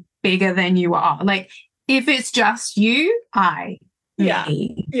sound bigger than you are. Like if it's just you,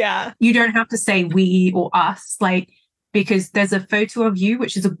 me. Yeah. You don't have to say we or us, like, because there's a photo of you,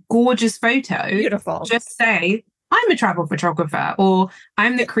 which is a gorgeous photo. Beautiful. Just say, I'm a travel photographer, or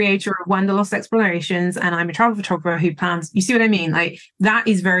I'm the creator of Wanderlust Explorations, and I'm a travel photographer who plans. You see what I mean? Like that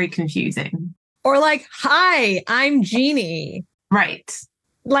is very confusing. Or like, hi, I'm Jeannie. Right.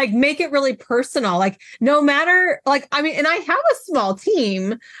 Like make it really personal. Like no matter, like, I mean, and I have a small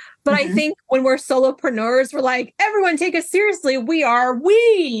team, but I think when we're solopreneurs, we're like, everyone take us seriously. We are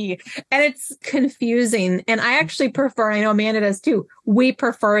we. And it's confusing. And I actually prefer, I know Amanda does too, we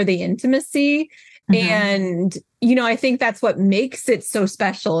prefer the intimacy. And, you know, I think that's what makes it so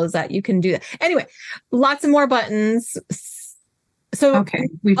special is that you can do that. Anyway, lots of more buttons. So, okay,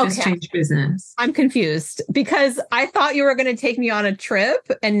 we've just changed business. I'm confused because I thought you were going to take me on a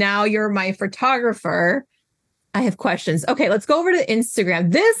trip and now you're my photographer. I have questions. Okay, let's go over to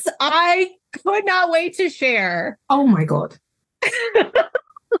Instagram. This I could not wait to share. Oh my God.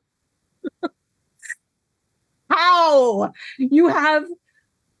 How? You have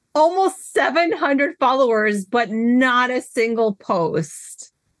almost 700 followers, but not a single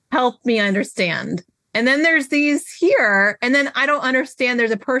post. Help me understand. And then there's these here. And then I don't understand.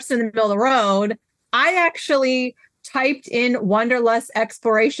 There's a person in the middle of the road. I actually typed in Wanderlust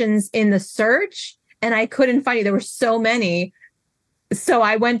Explorations in the search and I couldn't find you. There were so many. So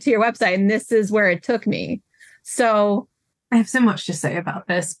I went to your website and this is where it took me. So I have so much to say about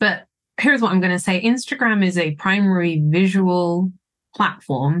this, but here's what I'm going to say. Instagram is a primary visual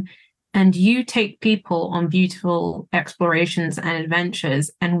platform, and you take people on beautiful explorations and adventures,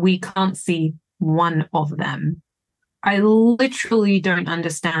 and we can't see one of them. I literally don't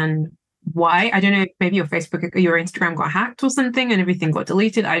understand why. I don't know, maybe your Facebook or your Instagram got hacked or something and everything got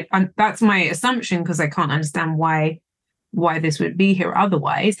deleted. That's my assumption because I can't understand why this would be here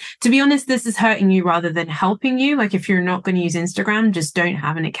otherwise. To be honest, this is hurting you rather than helping you. Like if you're not going to use Instagram, just don't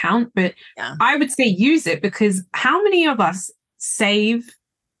have an account. But I would say use it, because how many of us save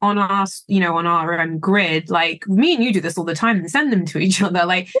on our, on our grid? Like me and you do this all the time and send them to each other,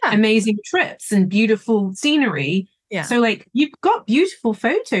 like amazing trips and beautiful scenery. Yeah. So like you've got beautiful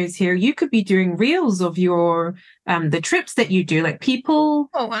photos here. You could be doing reels of your, the trips that you do. Like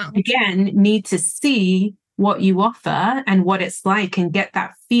people, again, need to see what you offer and what it's like and get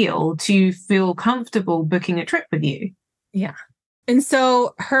that feel to feel comfortable booking a trip with you. Yeah. And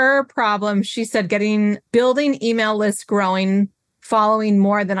so her problem, she said, building email lists, growing, following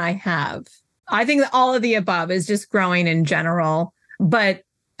more than I have. I think that all of the above is just growing in general. But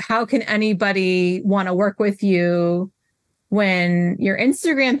how can anybody want to work with you when your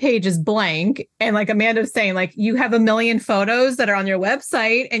Instagram page is blank? And like Amanda was saying, like you have 1 million photos that are on your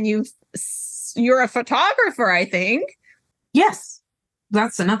website and you're a photographer, I think. Yes,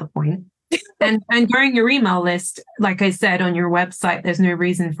 that's another point. and growing your email list, like I said, on your website, there's no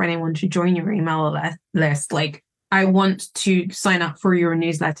reason for anyone to join your email list. Like I want to sign up for your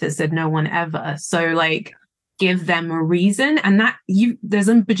newsletter, said no one ever. So like give them a reason. And that there's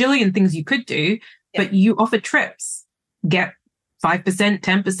a bajillion things you could do, but you offer trips. Get 5%,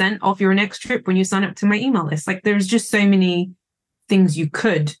 10% off your next trip when you sign up to my email list. Like there's just so many things you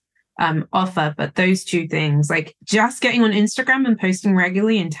could offer, but those 2 things, like just getting on Instagram and posting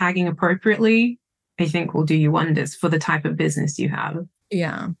regularly and tagging appropriately, I think will do you wonders for the type of business you have.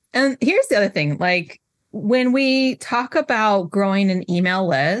 Yeah. And here's the other thing, like when we talk about growing an email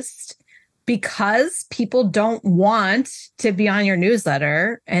list, because people don't want to be on your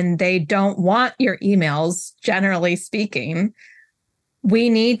newsletter and they don't want your emails, generally speaking, we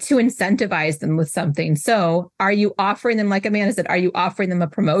need to incentivize them with something. So are you offering them, like Amanda said, are you offering them a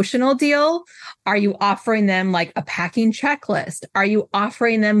promotional deal? Are you offering them like a packing checklist? Are you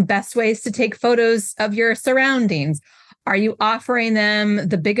offering them best ways to take photos of your surroundings? Are you offering them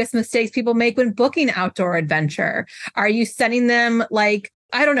the biggest mistakes people make when booking outdoor adventure? Are you sending them like,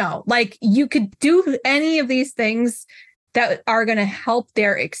 I don't know, like you could do any of these things that are going to help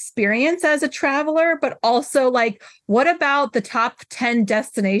their experience as a traveler, but also like, what about the top 10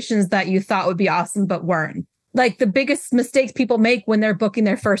 destinations that you thought would be awesome, but weren't? Like the biggest mistakes people make when they're booking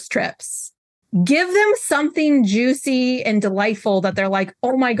their first trips. Give them something juicy and delightful that they're like,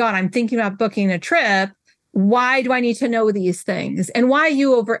 oh my God, I'm thinking about booking a trip. Why do I need to know these things? And why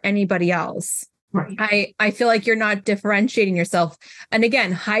you over anybody else? Right. I feel like you're not differentiating yourself. And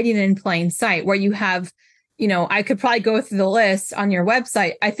again, hiding in plain sight where you have, I could probably go through the list on your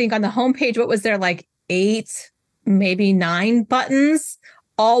website. I think on the homepage, what was there, like 8, maybe 9 buttons,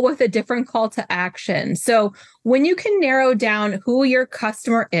 all with a different call to action. So when you can narrow down who your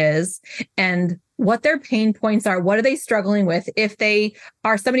customer is and what their pain points are, what are they struggling with? If they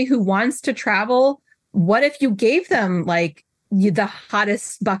are somebody who wants to travel, what if you gave them like the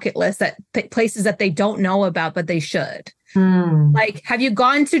hottest bucket list that places that they don't know about, but they should? Like, have you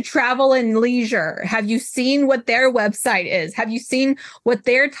gone to Travel and Leisure? Have you seen what their website is? Have you seen what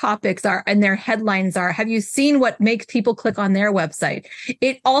their topics are and their headlines are? Have you seen what makes people click on their website?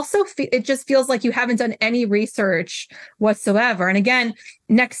 It also, it just feels like you haven't done any research whatsoever. And again,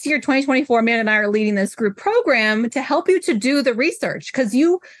 next year, 2024, Amanda and I are leading this group program to help you to do the research because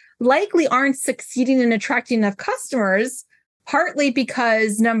you likely aren't succeeding in attracting enough customers. Partly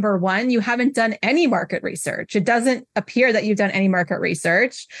because, number one, you haven't done any market research. It doesn't appear that you've done any market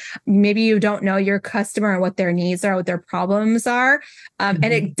research. Maybe you don't know your customer and what their needs are, what their problems are. And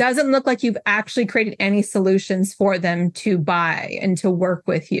it doesn't look like you've actually created any solutions for them to buy and to work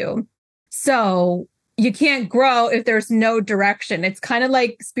with you. So you can't grow if there's no direction. It's kind of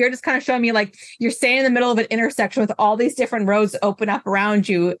like Spirit is kind of showing me like you're staying in the middle of an intersection with all these different roads open up around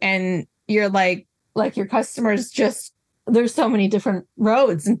you. And you're like your customers just, there's so many different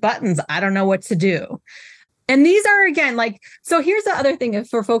roads and buttons. I don't know what to do. And these are, again, like, so here's the other thing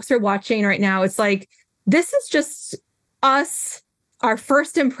for folks who are watching right now. It's like, this is just us, our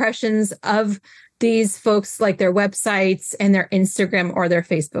first impressions of these folks, like their websites and their Instagram or their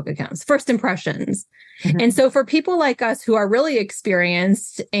Facebook accounts, first impressions. And so for people like us who are really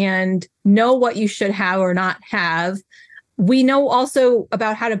experienced and know what you should have or not have, we know also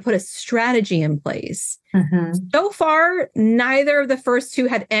about how to put a strategy in place. So far, neither of the first two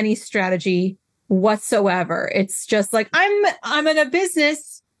had any strategy whatsoever. It's just like, I'm in a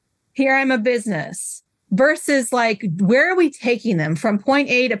business. Here I'm a business. Versus like, where are we taking them from point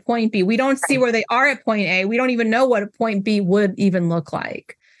A to point B? We don't see where they are at point A. We don't even know what a point B would even look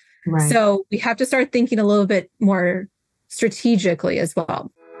like. Right. So we have to start thinking a little bit more strategically as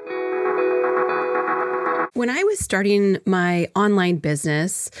well. When I was starting my online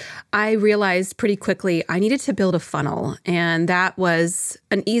business, I realized pretty quickly I needed to build a funnel. And that was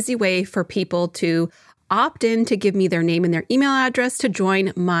an easy way for people to opt in to give me their name and their email address to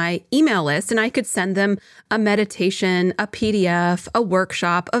join my email list. And I could send them a meditation, a PDF, a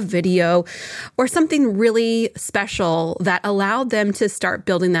workshop, a video, or something really special that allowed them to start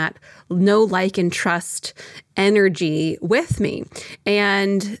building that know, like, and trust energy with me.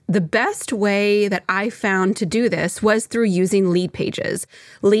 And the best way that I found to do this was through using Lead Pages.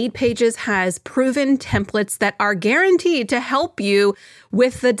 Lead Pages has proven templates that are guaranteed to help you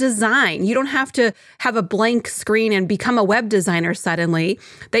with the design. You don't have to have a blank screen and become a web designer suddenly.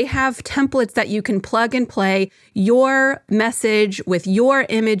 They have templates that you can plug and play your message with your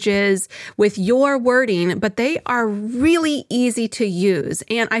images, with your wording, but they are really easy to use.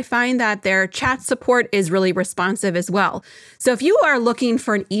 And I find that their chat support is really responsive as well. So if you are looking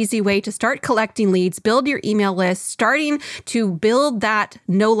for an easy way to start collecting leads, build your email list, starting to build that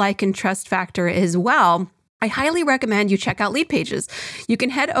know, like, and trust factor as well, I highly recommend you check out Lead Pages. You can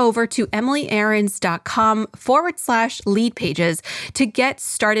head over to emilyaarons.com/lead pages to get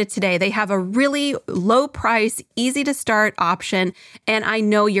started today. They have a really low price, easy to start option, and I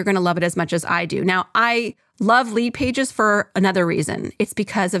know you're going to love it as much as I do. Now, I love Lead Pages for another reason. It's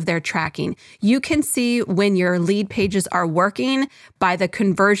because of their tracking. You can see when your lead pages are working by the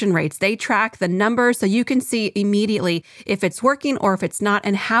conversion rates. They track the numbers so you can see immediately if it's working or if it's not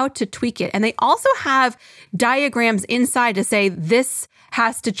and how to tweak it. And they also have diagrams inside to say this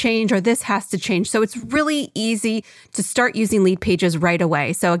has to change or this has to change. So it's really easy to start using lead pages right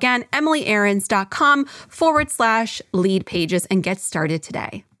away. So again, emilyaarons.com/lead pages and get started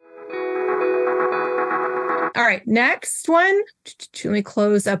today. All right, next one. Let me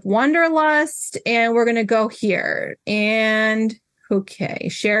close up Wanderlust and we're going to go here. And okay,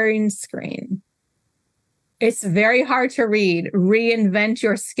 sharing screen. It's very hard to read. Reinvent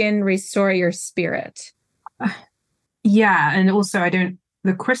your skin, restore your spirit. Yeah, and also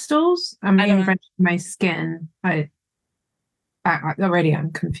the crystals, I'm reinventing my skin. I already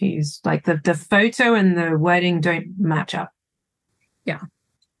I'm confused. Like the photo and the wording don't match up. Yeah.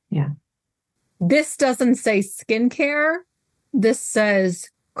 Yeah. This doesn't say skincare. This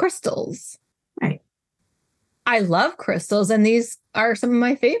says crystals. Right. I love crystals, and these are some of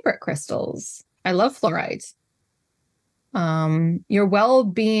my favorite crystals. I love fluorite. Your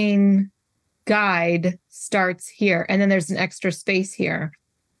well-being guide starts here, and then there's an extra space here.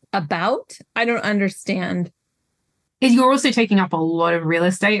 About? I don't understand. You're also taking up a lot of real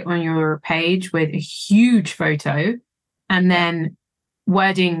estate on your page with a huge photo, and then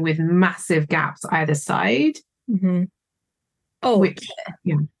wording with massive gaps either side. Mm-hmm. Oh,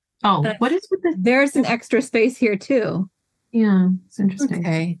 yeah. Oh, what is with this? There's an extra space here too. Yeah, it's interesting.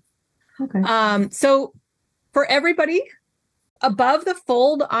 Okay. Okay. So for everybody, above the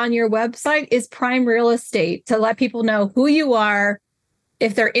fold on your website is prime real estate to let people know who you are,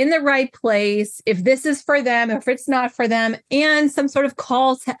 if they're in the right place, if this is for them, if it's not for them, and some sort of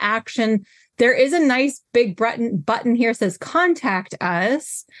call to action. There is a nice big button here that says contact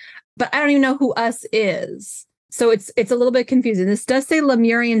us, but I don't even know who us is. So it's a little bit confusing. This does say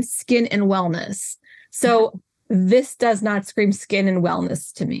Lemurian Skin and Wellness. So this does not scream skin and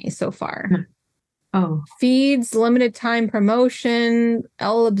wellness to me so far. Oh. Feeds, limited time promotion,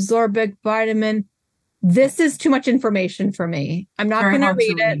 L-absorbic vitamin. This is too much information for me. I'm not going to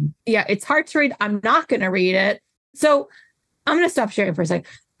read it. Yeah, it's hard to read. I'm not going to read it. So I'm going to stop sharing for a second.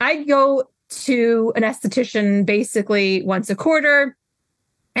 I go to an esthetician basically once a quarter.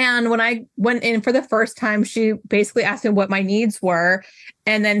 And when I went in for the first time, she basically asked me what my needs were.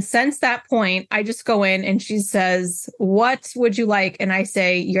 And then since that point, I just go in and she says, what would you like? And I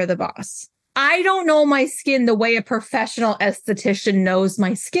say, you're the boss. I don't know my skin the way a professional esthetician knows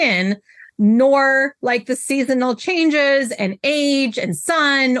my skin, nor like the seasonal changes and age and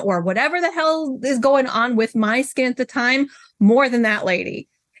sun or whatever the hell is going on with my skin at the time, more than that lady.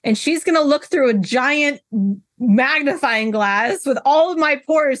 And she's going to look through a giant magnifying glass with all of my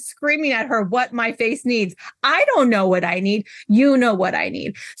pores screaming at her what my face needs. I don't know what I need. You know what I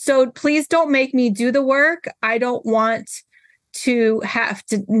need. So please don't make me do the work. I don't want to have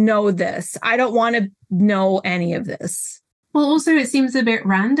to know this. I don't want to know any of this. Well, also it seems a bit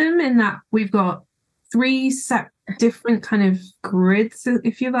random in that we've got 3 different kind of grids,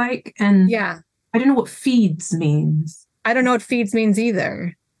 if you like. And yeah, I don't know what feeds means. I don't know what feeds means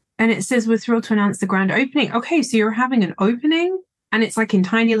either. And it says, we're thrilled to announce the grand opening. Okay, so you're having an opening and it's like in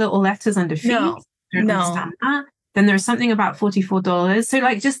tiny little letters under feeds. No. I don't understand that. Then there's something about $44. So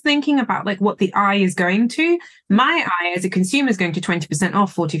like just thinking about like what the eye is going to, my eye as a consumer is going to 20%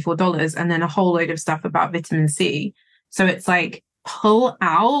 off $44 and then a whole load of stuff about vitamin C. So it's like pull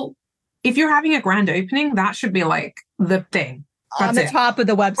out. If you're having a grand opening, that should be like the thing. That's on the top of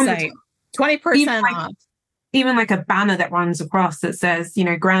the website. 20% off. Even like a banner that runs across that says, you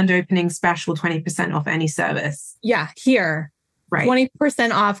know, grand opening special, 20% off any service. Yeah, here. Right.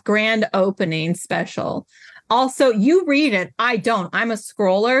 20% off grand opening special. Also, you read it. I don't. I'm a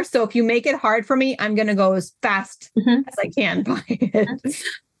scroller. So if you make it hard for me, I'm going to go as fast as I can by it.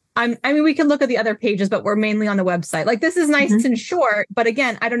 I mean, we can look at the other pages, but we're mainly on the website. Like, this is nice and short. But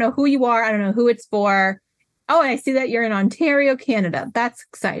again, I don't know who you are. I don't know who it's for. Oh, I see that you're in Ontario, Canada. That's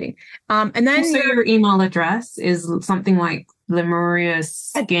exciting. And then also your email address is something like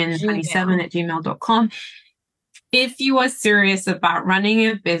lemuriaskin27@gmail.com. If you are serious about running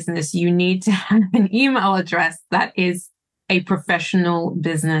a business, you need to have an email address that is a professional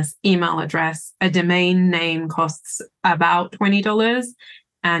business email address. A domain name costs about $20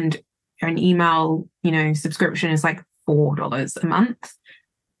 and an email, subscription is like $4 a month.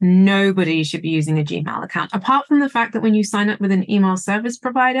 Nobody should be using a Gmail account, apart from the fact that when you sign up with an email service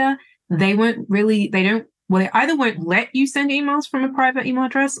provider, they either won't let you send emails from a private email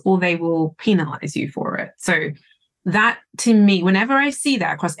address or they will penalize you for it. So that, to me, whenever I see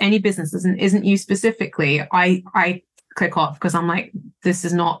that across any businesses and isn't you specifically, I click off because I'm like, this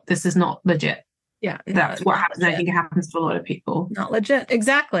is not legit. Yeah. That's what happens. I think it happens to a lot of people. Not legit.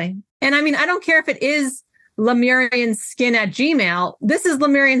 Exactly. And I mean, I don't care if it is lemurianskin@gmail. This is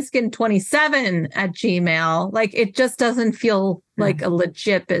lemurianskin27@gmail. Like, it just doesn't feel like a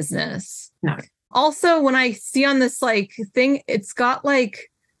legit business. No. Also, when I see on this like thing, it's got like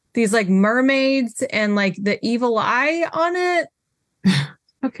these like mermaids and like the evil eye on it.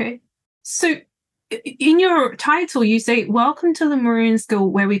 Okay. So in your title, you say, welcome to Lemurian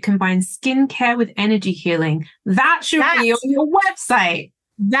School, where we combine skincare with energy healing. That should be on your website.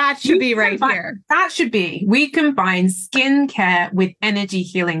 That should be right here. That should be. We combine skincare with energy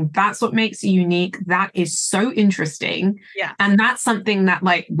healing. That's what makes it unique. That is so interesting. Yeah. And that's something that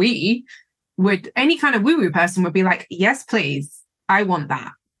like any kind of woo-woo person would be like, yes, please. I want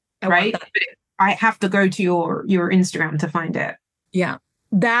that. Right? But I have to go to your Instagram to find it. Yeah.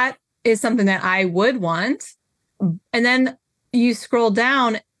 That is something that I would want. And then you scroll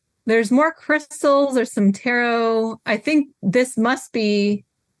down, there's more crystals, there's some tarot. I think this must be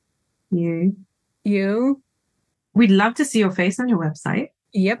you. We'd love to see your face on your website.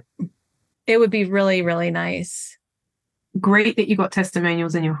 Yep. It would be really, really nice. Great that you got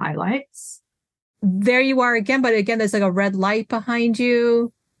testimonials in your highlights. There you are again, but again, there's like a red light behind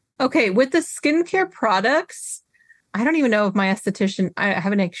you. Okay, with the skincare products, I don't even know if my esthetician, I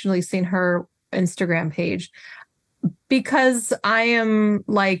haven't actually seen her Instagram page because I am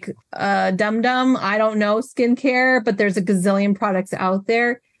like dum-dum. I don't know skincare, but there's a gazillion products out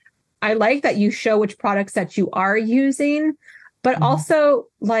there. I like that you show which products that you are using, but also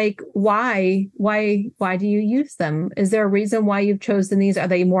like why do you use them? Is there a reason why you've chosen these? Are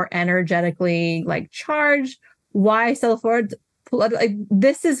they more energetically like charged? Why self-forward? Like,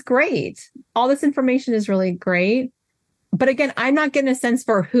 this is great. All this information is really great. But again, I'm not getting a sense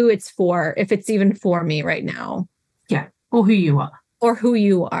for who it's for, if it's even for me right now. Yeah. Or who you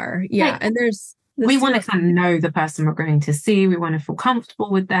are. Yeah. And we want to kind of know the person we're going to see. We want to feel comfortable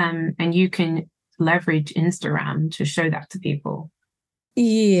with them. And you can leverage Instagram to show that to people.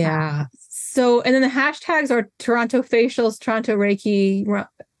 Yeah. So, and then the hashtags are Toronto facials, Toronto Reiki,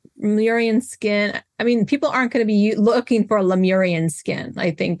 Lemurian skin. I mean, people aren't going to be looking for Lemurian skin.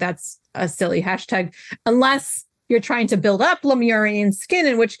 I think that's a silly hashtag, unless you're trying to build up Lemurian skin,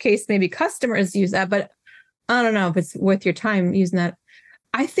 in which case maybe customers use that. But I don't know if it's worth your time using that.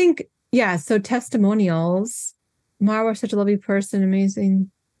 I think, yeah. So testimonials. Marwa, such a lovely person,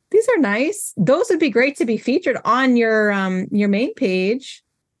 amazing. These are nice. Those would be great to be featured on your main page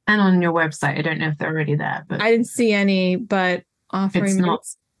and on your website. I don't know if they're already there, but I didn't see any. But offering it's not.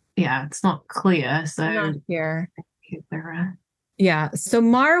 Yeah, it's not clear. So not here. Yeah. So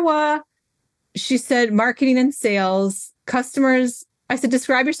Marwa, she said marketing and sales, customers. I said,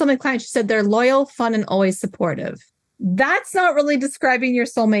 describe your soulmate client. She said they're loyal, fun, and always supportive. That's not really describing your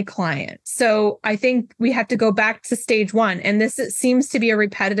soulmate client. So I think we have to go back to stage one. And this seems to be a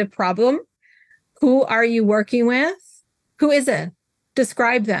repetitive problem. Who are you working with? Who is it?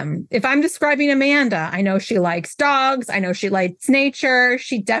 Describe them. If I'm describing Amanda, I know she likes dogs. I know she likes nature.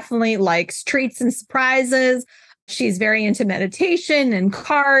 She definitely likes treats and surprises. She's very into meditation and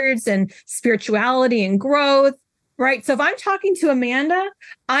cards and spirituality and growth, right? So if I'm talking to Amanda,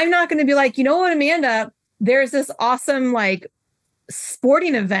 I'm not going to be like, you know what, Amanda, there's this awesome like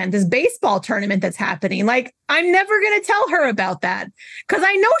sporting event, this baseball tournament that's happening. Like, I'm never going to tell her about that because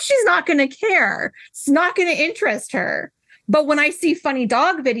I know she's not going to care. It's not going to interest her. But when I see funny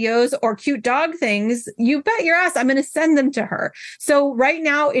dog videos or cute dog things, you bet your ass I'm going to send them to her. So right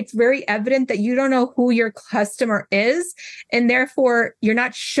now, it's very evident that you don't know who your customer is, and therefore you're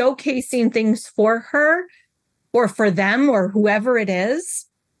not showcasing things for her or for them or whoever it is.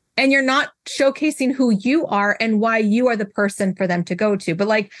 And you're not showcasing who you are and why you are the person for them to go to. But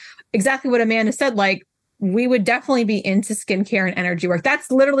like exactly what Amanda said, like, we would definitely be into skincare and energy work.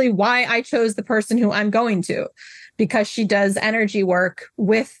 That's literally why I chose the person who I'm going to, because she does energy work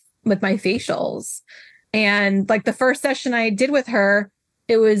with my facials. And like the first session I did with her,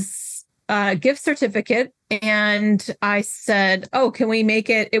 it was a gift certificate. And I said, oh, can we make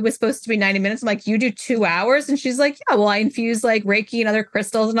it? It was supposed to be 90 minutes. I'm like, you do 2 hours? And she's like, yeah, well, I infuse like Reiki and other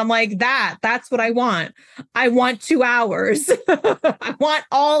crystals. And I'm like, that's what I want. I want 2 hours. I want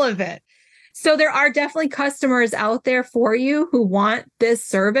all of it. So there are definitely customers out there for you who want this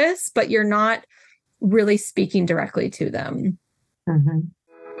service, but you're not really speaking directly to them. Mm-hmm.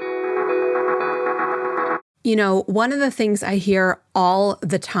 You know, one of the things I hear all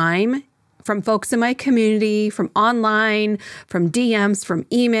the time from folks in my community, from online, from DMs, from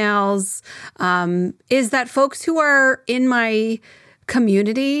emails, is that folks who are in my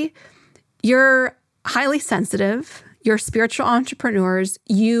community, you're highly sensitive. You're spiritual entrepreneurs.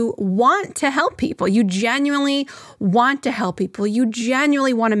 You want to help people. You genuinely want to help people. You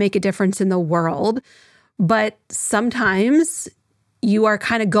genuinely want to make a difference in the world. but sometimes you are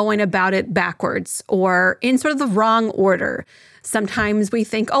kind of going about it backwards or in sort of the wrong order. Sometimes we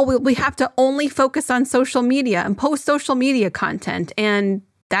think, oh, we have to only focus on social media and post social media content. And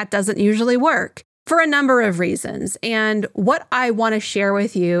that doesn't usually work for a number of reasons. And what I want to share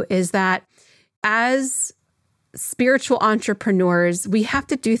with you is that as spiritual entrepreneurs, we have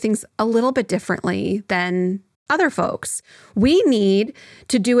to do things a little bit differently than other folks. We need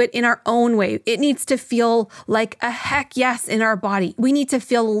to do it in our own way. It needs to feel like a heck yes in our body. We need to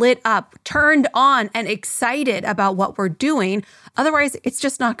feel lit up, turned on, and excited about what we're doing. Otherwise, it's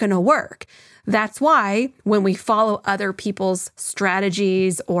just not going to work. That's why when we follow other people's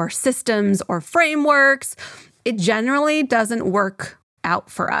strategies or systems or frameworks, it generally doesn't work out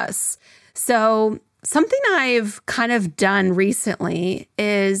for us. So something I've kind of done recently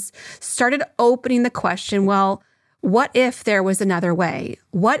is started opening the question, well, what if there was another way?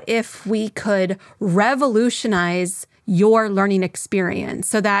 What if we could revolutionize your learning experience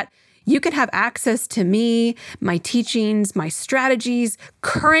so that you could have access to me, my teachings, my strategies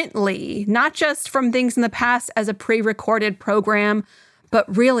currently, not just from things in the past as a pre-recorded program, but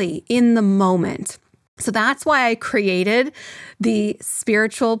really in the moment. So that's why I created the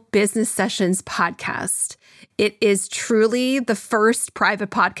Spiritual Business Sessions podcast. It is truly the first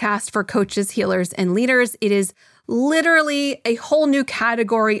private podcast for coaches, healers, and leaders. It is literally a whole new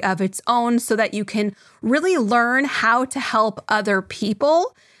category of its own so that you can really learn how to help other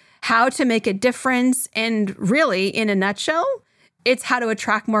people, how to make a difference, and really, in a nutshell, it's how to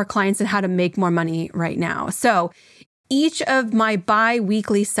attract more clients and how to make more money right now. So each of my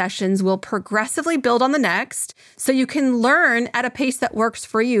bi-weekly sessions will progressively build on the next, so you can learn at a pace that works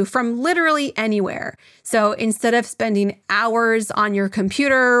for you from literally anywhere. So instead of spending hours on your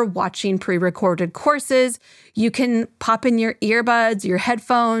computer watching pre-recorded courses, you can pop in your earbuds, your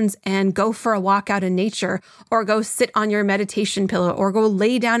headphones, and go for a walk out in nature, or go sit on your meditation pillow, or go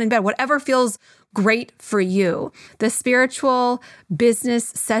lay down in bed, whatever feels great for you. The Spiritual Business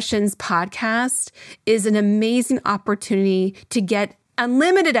Sessions podcast is an amazing opportunity to get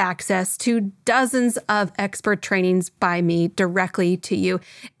unlimited access to dozens of expert trainings by me directly to you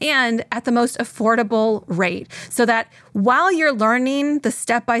and at the most affordable rate, so that while you're learning the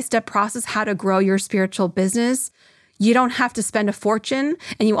step-by-step process how to grow your spiritual business, you don't have to spend a fortune,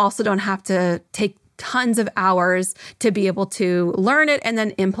 and you also don't have to take tons of hours to be able to learn it and then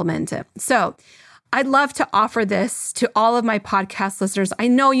implement it. So I'd love to offer this to all of my podcast listeners. I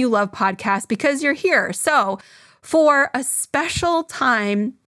know you love podcasts because you're here. So for a special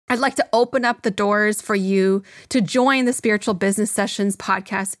time, I'd like to open up the doors for you to join the Spiritual Business Sessions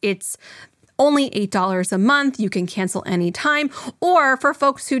podcast. It's only $8 a month. You can cancel anytime. Or for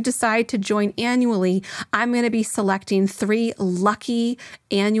folks who decide to join annually, I'm going to be selecting 3 lucky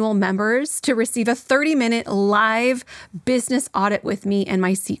annual members to receive a 30-minute live business audit with me and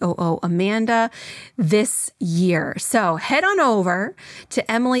my COO, Amanda, this year. So head on over to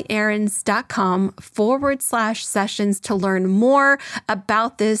emilyaarons.com/sessions to learn more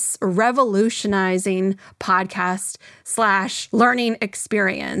about this revolutionizing podcast/learning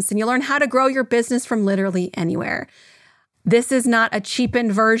experience. And you'll learn how to grow your business from literally anywhere. This is not a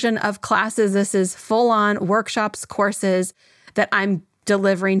cheapened version of classes. This is full-on workshops, courses that I'm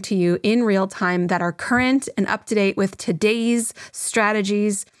delivering to you in real time that are current and up to date with today's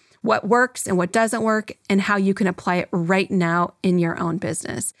strategies, what works and what doesn't work, and how you can apply it right now in your own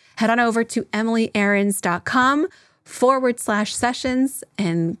business. Head on over to emilyaarons.com/sessions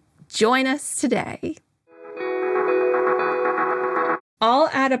and join us today. I'll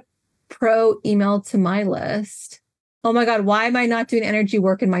add a pro email to my list. Oh my God, why am I not doing energy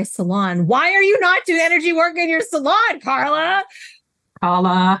work in my salon? Why are you not doing energy work in your salon, Carla?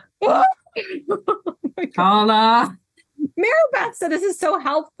 Carla. Oh Carla. Maribeth said this is so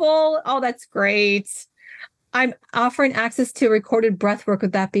helpful. Oh, that's great. I'm offering access to recorded breath work.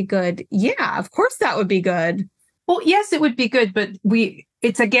 Would that be good? Yeah, of course that would be good. Well, yes, it would be good, but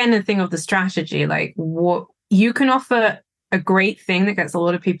it's again a thing of the strategy. Like, what you can offer a great thing that gets a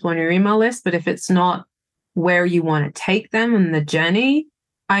lot of people on your email list, but if it's not where you want to take them in the journey,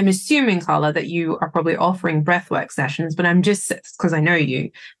 I'm assuming, Carla, that you are probably offering breathwork sessions, but I'm just, because I know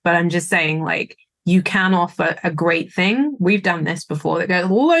you, but I'm just saying, like, you can offer a great thing. We've done this before that gets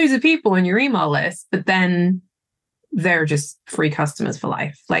loads of people on your email list, but then they're just free customers for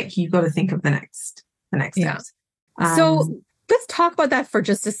life. Like, you've got to think of the next steps. So let's talk about that for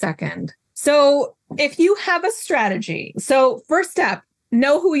just a second. So if you have a strategy, so first step,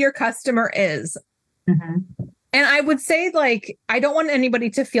 know who your customer is. Mm-hmm. And I would say, like, I don't want anybody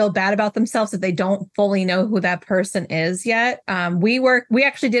to feel bad about themselves if they don't fully know who that person is yet. We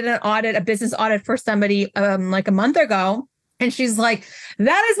actually did an audit, a business audit for somebody like a month ago. And she's like,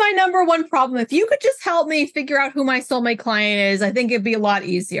 that is my number one problem. If you could just help me figure out who my soulmate client is, I think it'd be a lot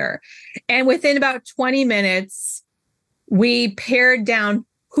easier. And within about 20 minutes, we pared down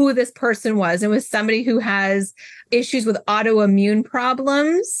who this person was. It was somebody who has issues with autoimmune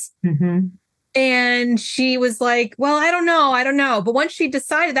problems. Mm-hmm. And she was like, well, I don't know. But once she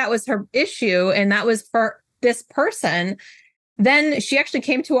decided that was her issue and that was for this person, then she actually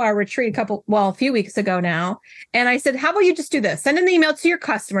came to our retreat a few weeks ago now. And I said, how about you just do this? Send an email to your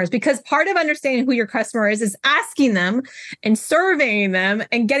customers, because part of understanding who your customer is asking them and surveying them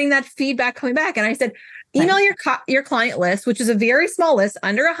and getting that feedback coming back. And I said, email your client list, which is a very small list,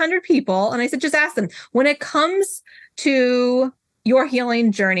 under 100 people. And I said, just ask them, when it comes to your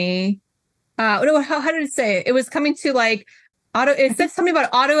healing journey, how did it say it? It was coming to like it said something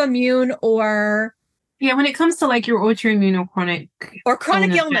about autoimmune or... Yeah, when it comes to like your autoimmune or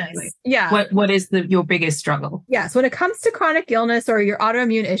chronic illness. Like, yeah. What is your biggest struggle? Yes. When it comes to chronic illness or your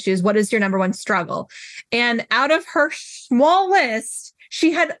autoimmune issues, what is your number one struggle? And out of her small list,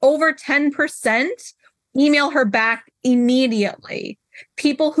 she had over 10% email her back immediately.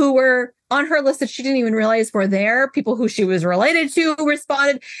 People who were on her list that she didn't even realize were there, people who she was related to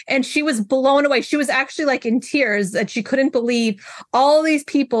responded, and she was blown away. She was actually like in tears that she couldn't believe all these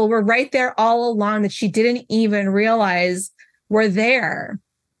people were right there all along that she didn't even realize were there.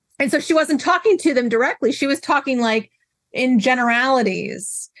 And so she wasn't talking to them directly. She was talking like in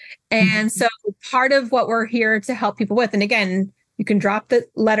generalities. And so part of what we're here to help people with, and again, you can drop the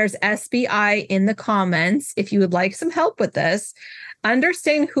letters SBI in the comments if you would like some help with this.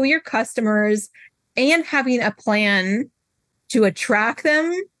 Understanding who your customers and having a plan to attract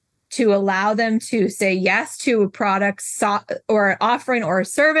them, to allow them to say yes to a product or an offering or a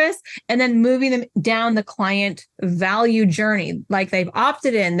service, and then moving them down the client value journey. Like they've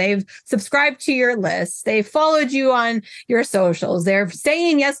opted in, they've subscribed to your list, they've followed you on your socials, they're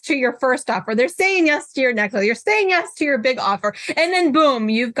saying yes to your first offer, they're saying yes to your next offer, you're saying yes to your big offer, and then boom,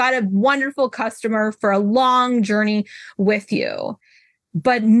 you've got a wonderful customer for a long journey with you.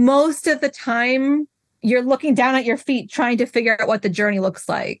 But most of the time, you're looking down at your feet trying to figure out what the journey looks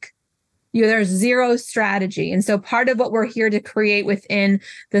like. There's zero strategy. And so part of what we're here to create within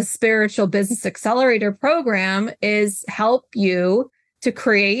the Spiritual Business Accelerator program is help you to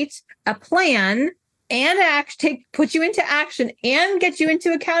create a plan and put you into action and get you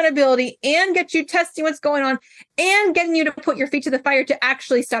into accountability and get you testing what's going on and getting you to put your feet to the fire to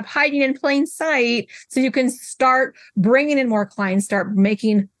actually stop hiding in plain sight so you can start bringing in more clients, start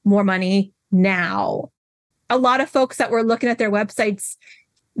making more money now. A lot of folks that were looking at their websites,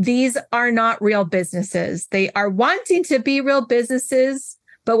 these are not real businesses. They are wanting to be real businesses,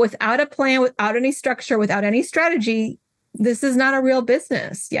 but without a plan, without any structure, without any strategy, this is not a real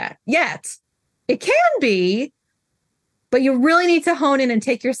business yet. It can be, but you really need to hone in and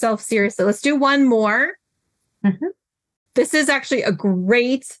take yourself seriously. Let's do one more. Mm-hmm. This is actually a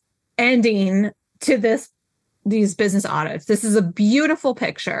great ending to these business audits. This is a beautiful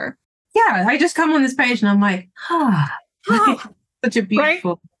picture. Yeah, I just come on this page and I'm like, such a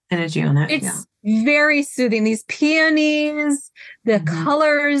beautiful energy on it. It's very soothing. These peonies, the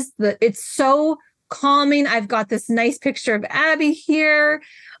colors, it's so calming. I've got this nice picture of Abby here.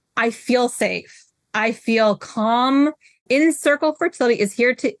 I feel safe. I feel calm. In-Circle Fertility is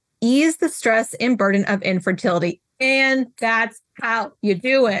here to ease the stress and burden of infertility. And that's how you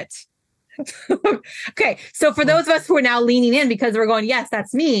do it. Okay. So for those of us who are now leaning in because we're going, yes,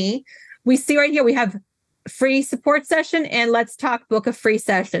 that's me. We see right here, we have free support session and let's talk book a free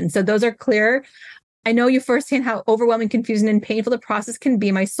session. So those are clear. I know you firsthand how overwhelming, confusing, and painful the process can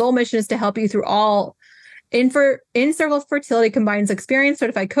be. My sole mission is to help you through all. In-Circle Fertility combines experience,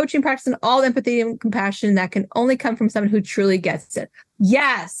 certified coaching practice, and all empathy and compassion that can only come from someone who truly gets it.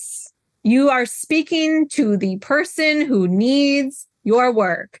 Yes, you are speaking to the person who needs your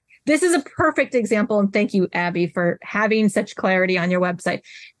work. This is a perfect example. And thank you, Abby, for having such clarity on your website.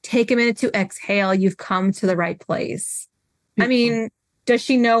 Take a minute to exhale. You've come to the right place. I mean, does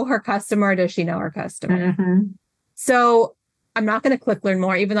she know her customer? Does she know her customer? Mm-hmm. So I'm not going to click learn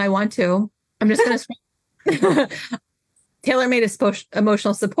more, even though I want to. I'm just going to tailor-made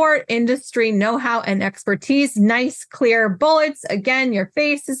emotional support, industry know-how and expertise, nice clear bullets. Again, your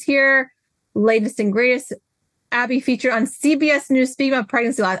face is here. Latest and greatest. Abby featured on CBS News speaking about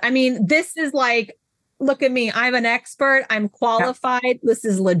pregnancy loss. I mean, this is like, look at me. I'm an expert. I'm qualified. Yeah. This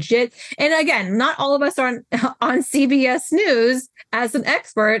is legit. And again, not all of us are on CBS News as an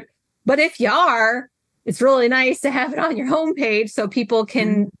expert, but if you are, it's really nice to have it on your homepage so people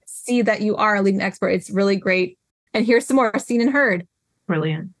can see that you are a leading expert. It's really great. And here's some more seen and heard.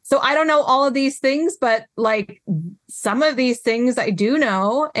 Brilliant. So I don't know all of these things, but like some of these things I do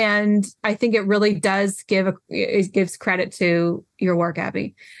know. And I think it really does it gives credit to your work,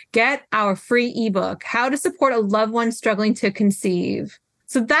 Abby. Get our free ebook, How to Support a Loved One Struggling to Conceive.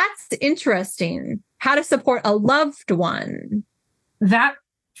 So that's interesting. How to support a loved one. That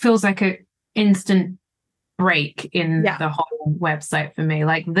feels like an instant break in the whole website for me.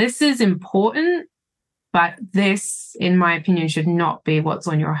 Like, this is important, but this, in my opinion, should not be what's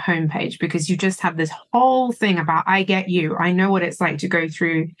on your homepage, because you just have this whole thing about, I get you. I know what it's like to go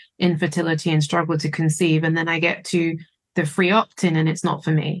through infertility and struggle to conceive. And then I get to the free opt-in and it's not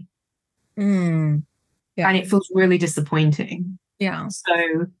for me. Yeah. And it feels really disappointing. Yeah.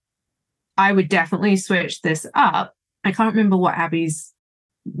 So I would definitely switch this up. I can't remember what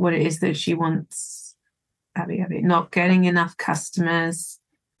it is that she wants. Abby, not getting enough customers.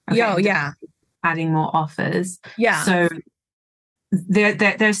 Okay, adding more offers. Yeah. So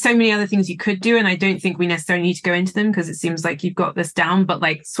there's so many other things you could do, and I don't think we necessarily need to go into them because it seems like you've got this down, but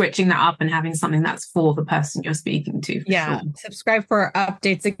like switching that up and having something that's for the person you're speaking to. Sure. Subscribe for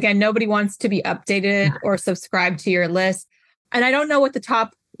updates. Again, nobody wants to be updated or subscribe to your list. And I don't know what the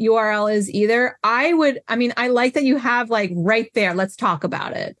top URL is either. I like that you have like right there, let's talk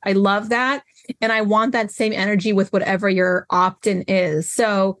about it. I love that. And I want that same energy with whatever your opt-in is.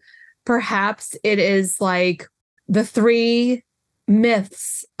 So perhaps it is like the 3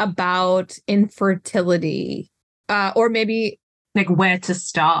 myths about infertility, or maybe like where to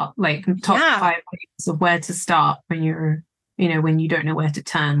start, like top 5 ways of where to start when you're, when you don't know where to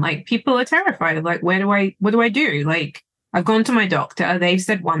turn. Like, people are terrified of like, what do I do? Like, I've gone to my doctor, they've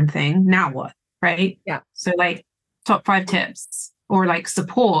said one thing, now what? Right? Yeah. So like top 5 tips, or like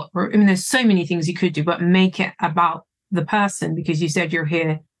support, there's so many things you could do, but make it about the person, because you said you're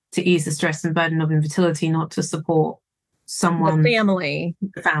here to ease the stress and burden of infertility, not to support someone. The family.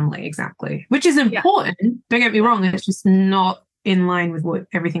 The family, exactly. Which is important. Yeah. Don't get me wrong. It's just not in line with what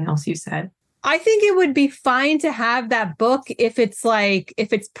everything else you said. I think it would be fine to have that book if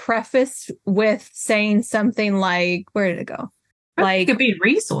it's prefaced with saying something like, where did it go? Like, it could be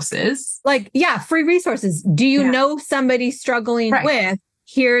resources. Like, free resources. Do you know somebody struggling with?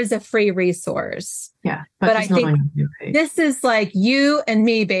 Here's a free resource. Yeah. But I think this is like you and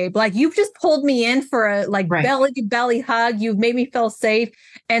me, babe. Like, you've just pulled me in for a belly to belly hug. You've made me feel safe.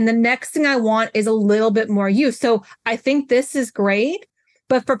 And the next thing I want is a little bit more you. So I think this is great.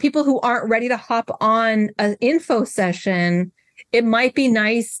 But for people who aren't ready to hop on an info session, it might be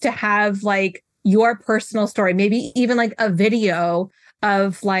nice to have like your personal story, maybe even like a video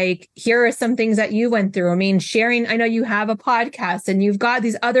of like, here are some things that you went through. I mean, sharing, I know you have a podcast and you've got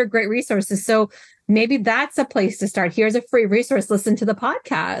these other great resources. So maybe that's a place to start. Here's a free resource. Listen to the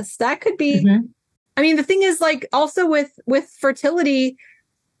podcast. That could be, I mean, the thing is like also with fertility,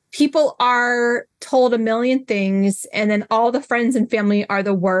 people are told a million things, and then all the friends and family are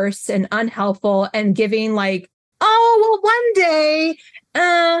the worst and unhelpful and giving like, oh, well, one day.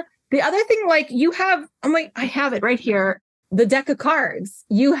 The other thing, like I have it right here. The deck of cards.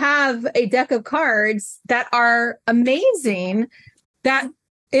 You have a deck of cards that are amazing, that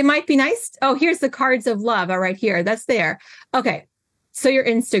it might be nice. Oh, here's the cards of love. All right, here. That's there. Okay. So your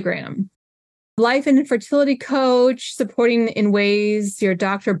Instagram. Life and infertility coach, supporting in ways your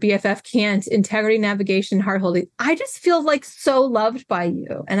doctor BFF can't, integrity, navigation, heart holding. I just feel like so loved by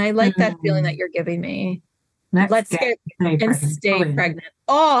you. And I like that feeling that you're giving me. Let's get and stay pregnant.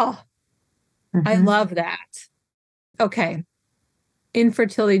 Oh, I love that. Okay.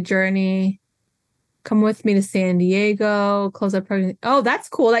 Infertility journey. Come with me to San Diego. Close up pregnancy. Oh, that's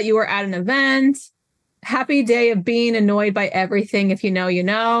cool that you were at an event. Happy day of being annoyed by everything. If you know, you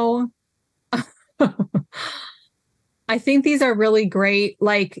know. I think these are really great.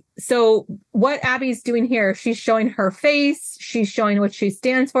 Like, so what Abby's doing here, she's showing her face. She's showing what she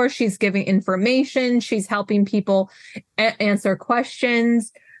stands for. She's giving information. She's helping people answer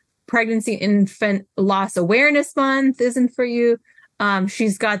questions. Pregnancy Infant Loss Awareness Month isn't for you.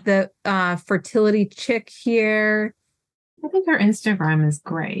 She's got the fertility chick here. I think her Instagram is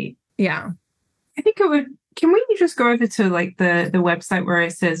great. Yeah. I think can we just go over to like the website where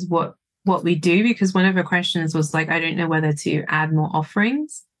it says what we do? Because one of her questions was like, I don't know whether to add more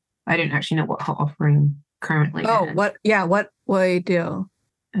offerings. I don't actually know what her offering currently is. What we do.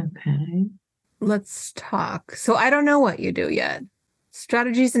 Okay. Let's talk. So I don't know what you do yet.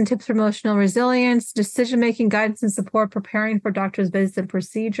 Strategies and tips for emotional resilience, decision-making guidance and support, preparing for doctor's visits and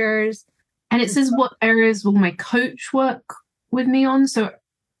procedures. And it says, what areas will my coach work with me on? So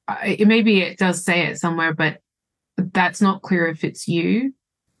maybe it does say it somewhere, but that's not clear if it's you.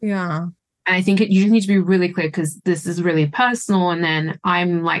 Yeah. And I think you just need to be really clear because this is really personal. And then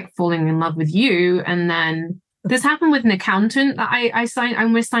I'm like falling in love with you. And then this happened with an accountant that I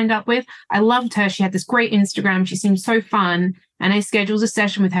almost signed up with. I loved her. She had this great Instagram. She seemed so fun. And I scheduled a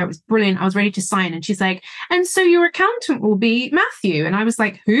session with her. It was brilliant. I was ready to sign. And she's like, and so your accountant will be Matthew. And I was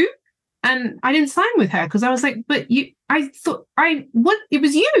like, who? And I didn't sign with her because I was like, but it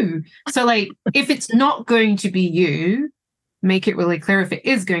was you. So like, if it's not going to be you, make it really clear. If it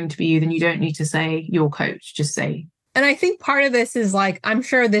is going to be you, then you don't need to say your coach, just say. And I think part of this is like, I'm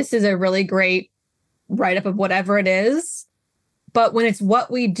sure this is a really great write-up of whatever it is. But when it's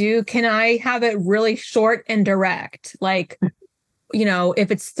what we do, can I have it really short and direct? Like, if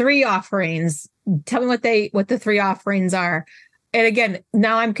it's 3 offerings, tell me what the 3 offerings are. And again,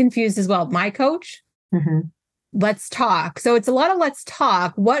 now I'm confused as well. My coach, let's talk. So it's a lot of let's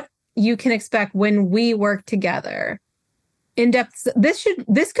talk. What you can expect when we work together. In depth, this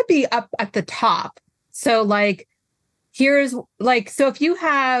could be up at the top. So like, here's like, so if you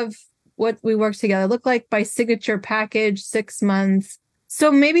have what we work together look like by signature package, 6 months.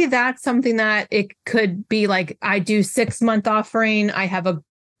 So maybe that's something that it could be like, I do 6-month offering. I have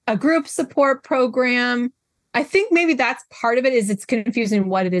a group support program. I think maybe that's part of it is it's confusing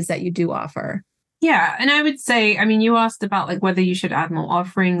what it is that you do offer. Yeah. And I would say, I mean, you asked about like whether you should add more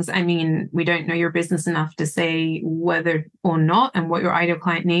offerings. I mean, we don't know your business enough to say whether or not and what your ideal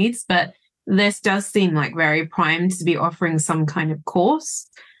client needs, but this does seem like very primed to be offering some kind of course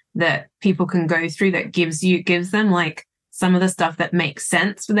that people can go through that gives them like some of the stuff that makes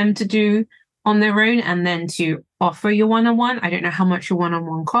sense for them to do on their own and then to offer your one-on-one. I don't know how much your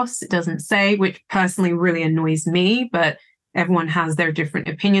one-on-one costs. It doesn't say, which personally really annoys me, but everyone has their different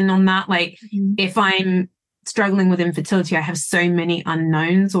opinion on that. Like if I'm struggling with infertility, I have so many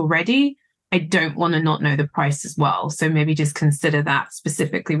unknowns already. I don't want to not know the price as well. So maybe just consider that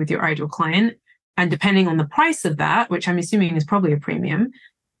specifically with your ideal client. And depending on the price of that, which I'm assuming is probably a premium,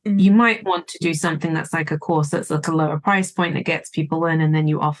 you might want to do something that's like a course that's like a lower price point that gets people in, and then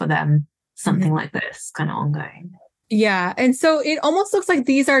you offer them something like this kind of ongoing. Yeah. And so it almost looks like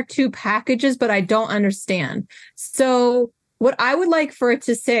these are 2 packages, but I don't understand. So what I would like for it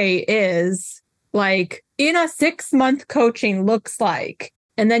to say is like in a 6-month coaching looks like,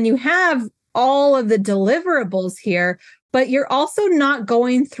 and then you have all of the deliverables here, but you're also not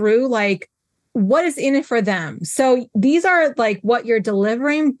going through like what is in it for them. So these are like what you're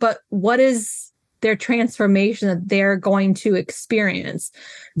delivering, but what is their transformation that they're going to experience?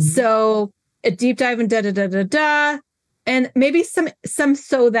 So a deep dive in and maybe some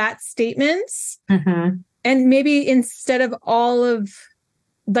so that statements. And maybe instead of all of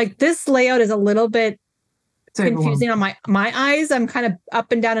like this layout is a little bit confusing on my eyes. I'm kind of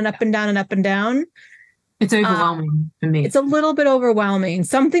up and down and up and down and up and down. It's overwhelming for me. It's a little bit overwhelming.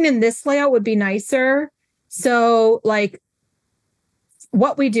 Something in this layout would be nicer. So like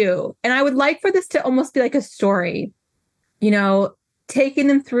what we do. And I would like for this to almost be like a story, taking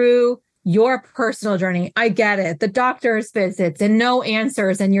them through your personal journey. I get it. The doctor's visits and no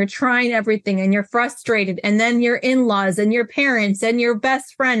answers, and you're trying everything and you're frustrated. And then your in-laws and your parents and your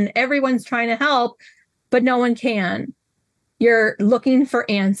best friend, everyone's trying to help, but no one can. You're looking for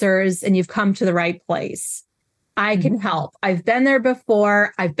answers and you've come to the right place. I can help. I've been there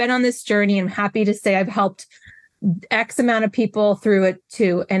before. I've been on this journey. I'm happy to say I've helped X amount of people through it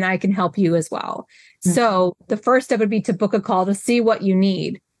too, and I can help you as well. So the first step would be to book a call to see what you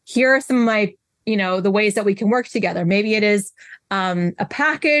need. Here are some of my, the ways that we can work together. Maybe it is a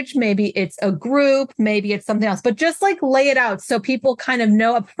package, maybe it's a group, maybe it's something else, but just like lay it out so people kind of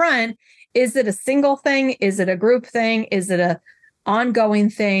know up front, is it a single thing? Is it a group thing? Is it a ongoing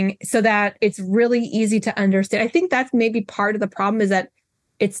thing? So that it's really easy to understand. I think that's maybe part of the problem is that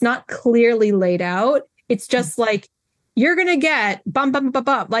it's not clearly laid out. It's just like, you're going to get bump.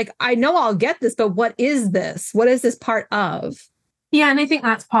 Like, I know I'll get this, but what is this? What is this part of? Yeah. And I think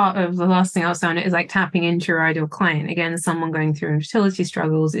that's part of the last thing I'll say on it is like tapping into your ideal client. Again, someone going through infertility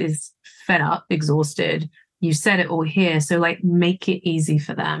struggles is fed up, exhausted. You said it all here. So like make it easy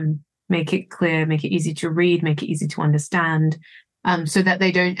for them, make it clear, make it easy to read, make it easy to understand, so that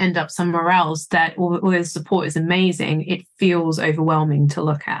they don't end up somewhere else that although the support is amazing, it feels overwhelming to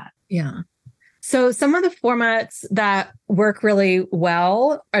look at. Yeah. So some of the formats that work really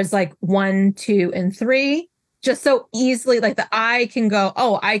well is like 1, 2, and 3. Just so easily, like the eye can go,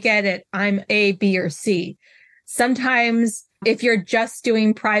 oh, I get it. I'm A, B, or C. Sometimes if you're just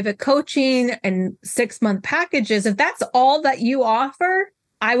doing private coaching and 6-month packages, if that's all that you offer,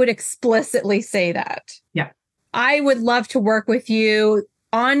 I would explicitly say that. Yeah. I would love to work with you.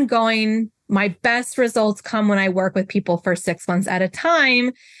 ongoing, my best results come when I work with people for 6 months at a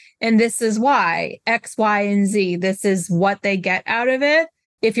time. And this is why X, Y, and Z, this is what they get out of it.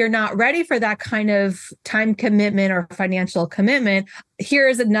 If you're not ready for that kind of time commitment or financial commitment,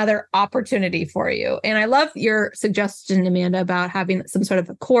 here's another opportunity for you. And I love your suggestion, Amanda, about having some sort of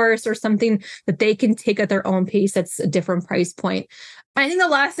a course or something that they can take at their own pace that's a different price point. I think the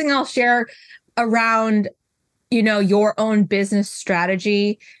last thing I'll share around, your own business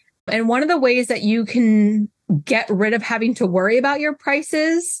strategy, and one of the ways that you can get rid of having to worry about your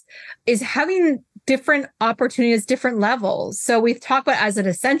prices is having different opportunities, different levels. So we've talked about as an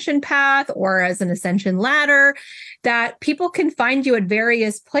ascension path or as an ascension ladder, that people can find you at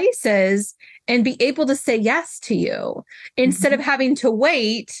various places and be able to say yes to you instead of having to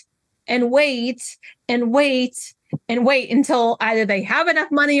wait and wait and wait and wait until either they have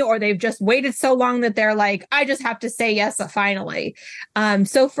enough money or they've just waited so long that they're like, I just have to say yes finally.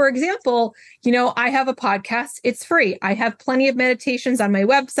 So for example, I have a podcast. It's free. I have plenty of meditations on my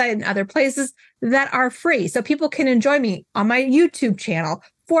website and other places that are free. So people can enjoy me on my YouTube channel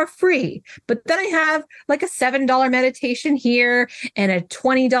for free. But then I have like a $7 meditation here and a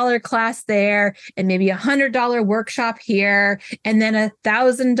 $20 class there and maybe a $100 workshop here and then a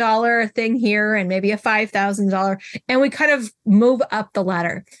 $1,000 thing here and maybe a $5,000. And we kind of move up the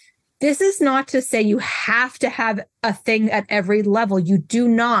ladder. This is not to say you have to have a thing at every level. You do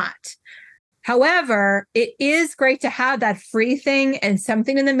not. However, it is great to have that free thing and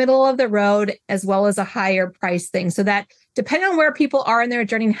something in the middle of the road, as well as a higher price thing, so that depending on where people are in their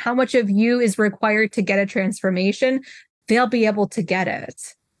journey and how much of you is required to get a transformation, they'll be able to get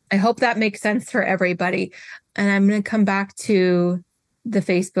it. I hope that makes sense for everybody. And I'm going to come back to the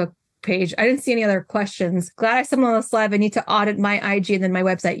Facebook page. I didn't see any other questions. Glad I stumbled on this live. I need to audit my IG and then my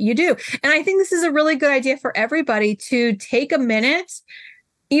website. You do. And I think this is a really good idea for everybody to take a minute,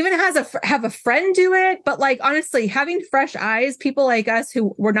 even have a friend do it. But like, honestly, having fresh eyes, people like us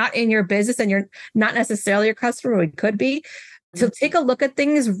who were not in your business and you're not necessarily your customer, we could be, to take a look at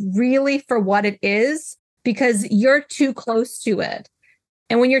things really for what it is, because you're too close to it.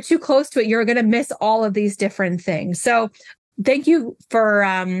 And when you're too close to it, you're going to miss all of these different things. So thank you for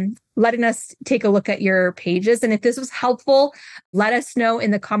letting us take a look at your pages. And if this was helpful, let us know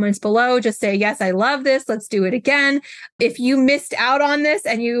in the comments below. Just say, yes, I love this. Let's do it again. If you missed out on this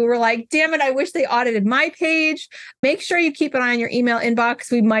and you were like, damn it, I wish they audited my page, make sure you keep an eye on your email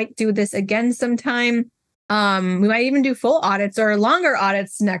inbox. We might do this again sometime. We might even do full audits or longer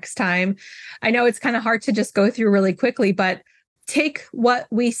audits next time. I know it's kind of hard to just go through really quickly, but take what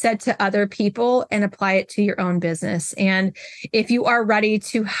we said to other people and apply it to your own business. And if you are ready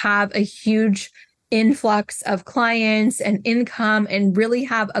to have a huge influx of clients and income and really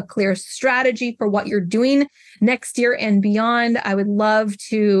have a clear strategy for what you're doing next year and beyond, I would love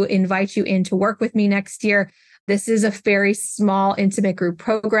to invite you in to work with me next year. This is a very small, intimate group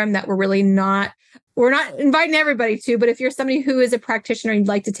program that we're not inviting everybody to, but if you're somebody who is a practitioner and you'd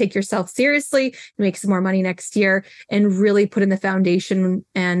like to take yourself seriously, make some more money next year and really put in the foundation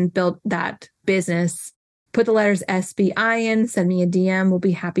and build that business, put the letters SBI in, send me a DM. We'll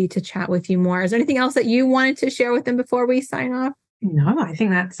be happy to chat with you more. Is there anything else that you wanted to share with them before we sign off? No, I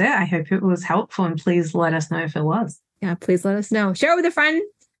think that's it. I hope it was helpful and please let us know if it was. Yeah, please let us know. Share it with a friend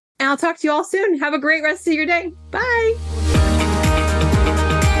and I'll talk to you all soon. Have a great rest of your day. Bye.